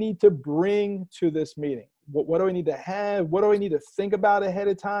do I need to bring to this meeting? What do I need to have? What do I need to think about ahead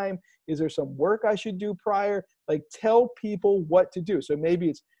of time? Is there some work I should do prior? Like, tell people what to do. So maybe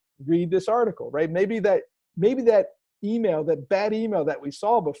it's read this article, right? Maybe that email, that bad email that we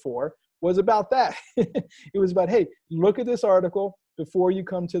saw before was about that. It was about, hey, look at this article before you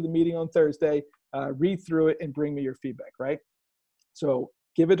come to the meeting on Thursday, read through it and bring me your feedback, right? So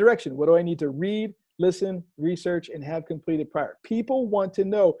give a direction. What do I need to read, listen, research, and have completed prior? People want to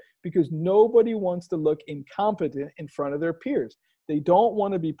know because nobody wants to look incompetent in front of their peers. They don't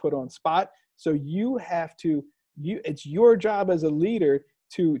want to be put on spot. So you have to, it's your job as a leader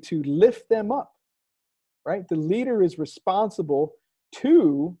to lift them up, right? The leader is responsible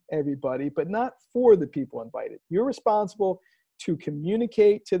to everybody, but not for the people invited. You're responsible to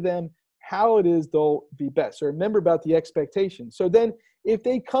communicate to them how it is they'll be best. So remember about the expectation. So then if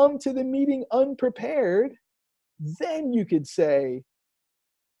they come to the meeting unprepared, then you could say,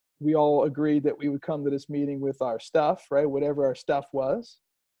 we all agreed that we would come to this meeting with our stuff, right? Whatever our stuff was.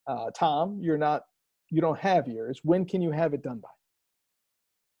 Tom, you don't have yours. When can you have it done by?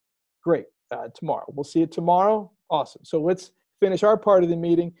 Great. Tomorrow. We'll see it tomorrow. Awesome. So let's finish our part of the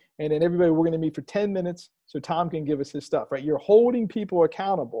meeting, and then everybody, we're going to meet for 10 minutes so Tom can give us his stuff, right? You're holding people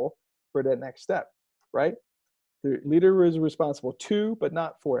accountable for that next step, right? The leader is responsible to, but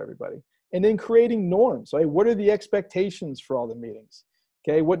not for everybody. And then creating norms, right? What are the expectations for all the meetings?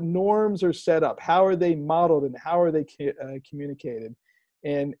 Okay, what norms are set up? How are they modeled and how are they communicated?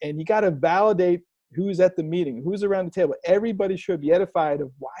 And you got to validate who's at the meeting, who's around the table. Everybody should be edified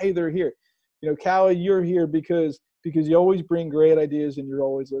of why they're here. You know, Callie, you're here because you always bring great ideas and you're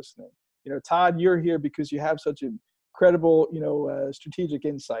always listening. You know, Todd, you're here because you have such a credible, strategic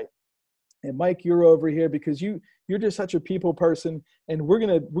insight. And Mike, you're over here because you're just such a people person, and we're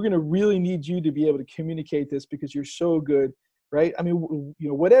gonna really need you to be able to communicate this because you're so good. Right? I mean,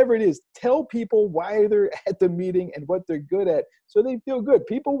 whatever it is, tell people why they're at the meeting and what they're good at so they feel good.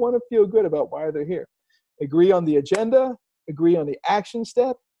 People want to feel good about why they're here. Agree on the agenda, agree on the action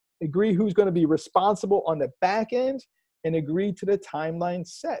step, agree who's going to be responsible on the back end, and agree to the timeline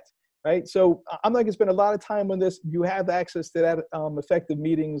set, right? So I'm not going to spend a lot of time on this. You have access to that effective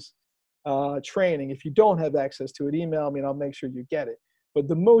meetings training. If you don't have access to it, email me and I'll make sure you get it. But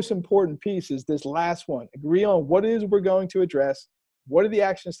the most important piece is this last one. Agree on what it is we're going to address, what are the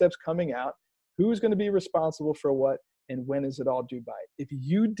action steps coming out, who's going to be responsible for what, and when is it all due by. If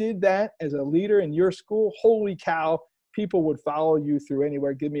you did that as a leader in your school, holy cow, people would follow you through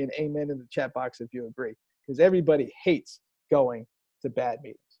anywhere. Give me an amen in the chat box if you agree, because everybody hates going to bad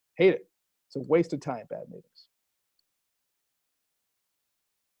meetings. Hate it. It's a waste of time, bad meetings.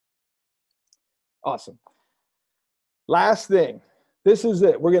 Awesome. Last thing. This is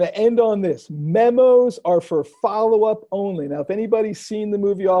it. We're going to end on this. Memos are for follow-up only. Now, if anybody's seen the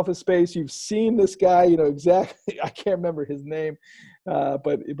movie Office Space, you've seen this guy, exactly. I can't remember his name,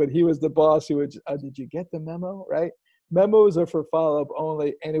 but he was the boss who would, did you get the memo, right? Memos are for follow-up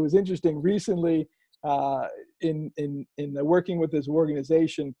only. And it was interesting recently in working with this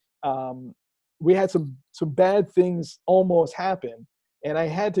organization, we had some bad things almost happen. And I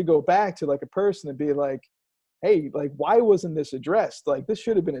had to go back to like a person and be like, hey, like, why wasn't this addressed? Like, this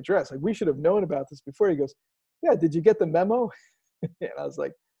should have been addressed. Like, we should have known about this before. He goes, yeah, did you get the memo? And I was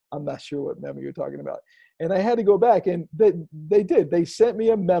like, I'm not sure what memo you're talking about. And I had to go back, and they did. They sent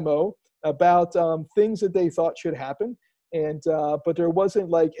me a memo about things that they thought should happen. And but there wasn't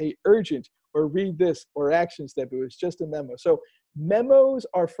like a urgent or read this or action step. It was just a memo. So memos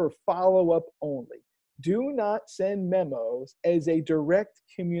are for follow-up only. Do not send memos as a direct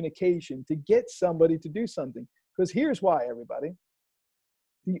communication to get somebody to do something. Because here's why, everybody.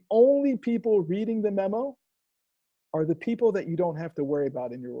 The only people reading the memo are the people that you don't have to worry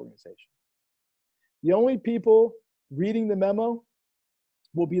about in your organization. The only people reading the memo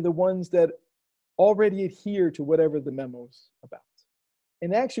will be the ones that already adhere to whatever the memo's about.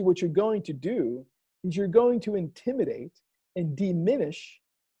 And actually what you're going to do is you're going to intimidate and diminish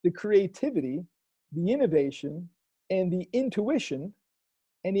the creativity, the innovation, and the intuition,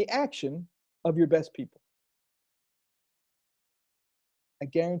 and the action of your best people. I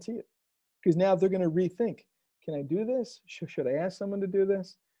guarantee it. Because now they're going to rethink, can I do this? Should I ask someone to do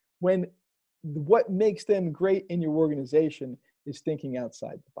this? When what makes them great in your organization is thinking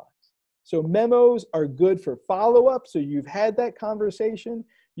outside the box. So memos are good for follow-up. So you've had that conversation.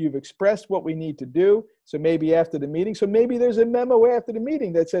 You've expressed what we need to do. So maybe after the meeting. So maybe there's a memo after the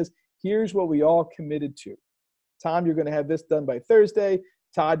meeting that says, here's what we all committed to. Tom, you're going to have this done by Thursday.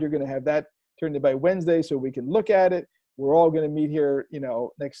 Todd, you're going to have that turned in by Wednesday so we can look at it. We're all going to meet here,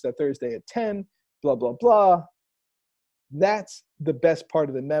 next Thursday at 10, blah, blah, blah. That's the best part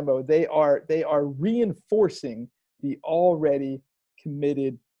of the memo. They are reinforcing the already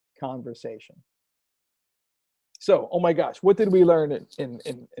committed conversation. So, oh my gosh, what did we learn in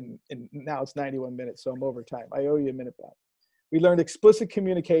now it's 91 minutes, so I'm over time. I owe you a minute back. We learned explicit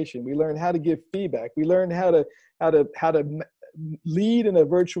communication. We learned how to give feedback. We learned how to lead in a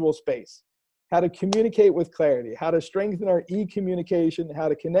virtual space, how to communicate with clarity, how to strengthen our e-communication, how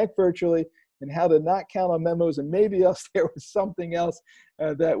to connect virtually, and how to not count on memos. And maybe else there was something else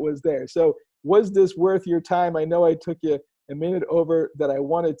that was there. So was this worth your time? I know I took you a minute over that I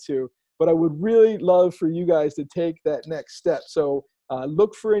wanted to, but I would really love for you guys to take that next step. So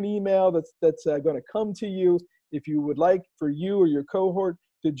look for an email that's going to come to you. if you would like for you or your cohort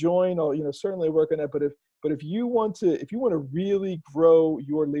to join, I'll, certainly work on that. But if you want to really grow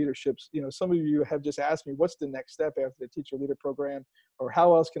your leaderships, some of you have just asked me, what's the next step after the teacher leader program, or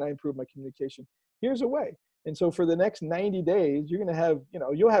how else can I improve my communication? Here's a way. And so for the next 90 days, you're going to have,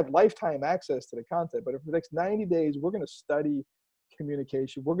 you'll have lifetime access to the content, but for the next 90 days, we're going to study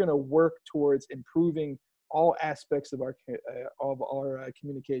communication. We're going to work towards improving all aspects of our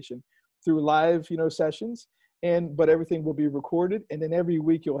communication through live, sessions, but everything will be recorded. And then every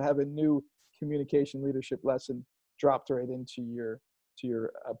week you'll have a new communication leadership lesson dropped right into your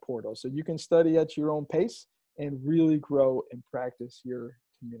portal. So you can study at your own pace and really grow and practice your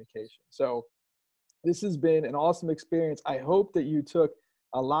communication. So this has been an awesome experience. I hope that you took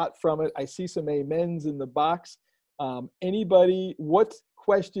a lot from it. I see some amens in the box. Anybody, what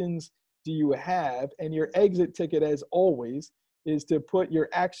questions do you have? And your exit ticket, as always, is to put your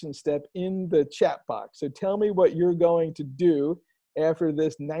action step in the chat box. So tell me what you're going to do after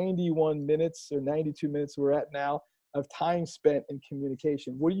this 91 minutes or 92 minutes we're at now of time spent in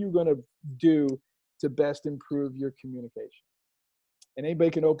communication. What are you going to do to best improve your communication? And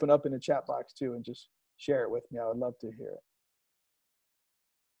anybody can open up in the chat box too and just share it with me. I would love to hear it.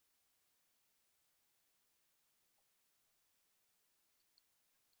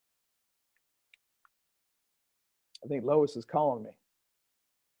 I think Lois is calling me.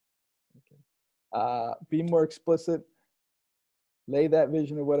 Okay. Be more explicit. Lay that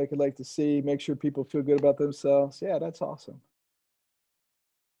vision of what I could like to see. Make sure people feel good about themselves. Yeah, that's awesome.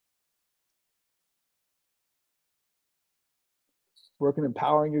 Working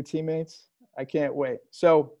empowering your teammates. I can't wait. So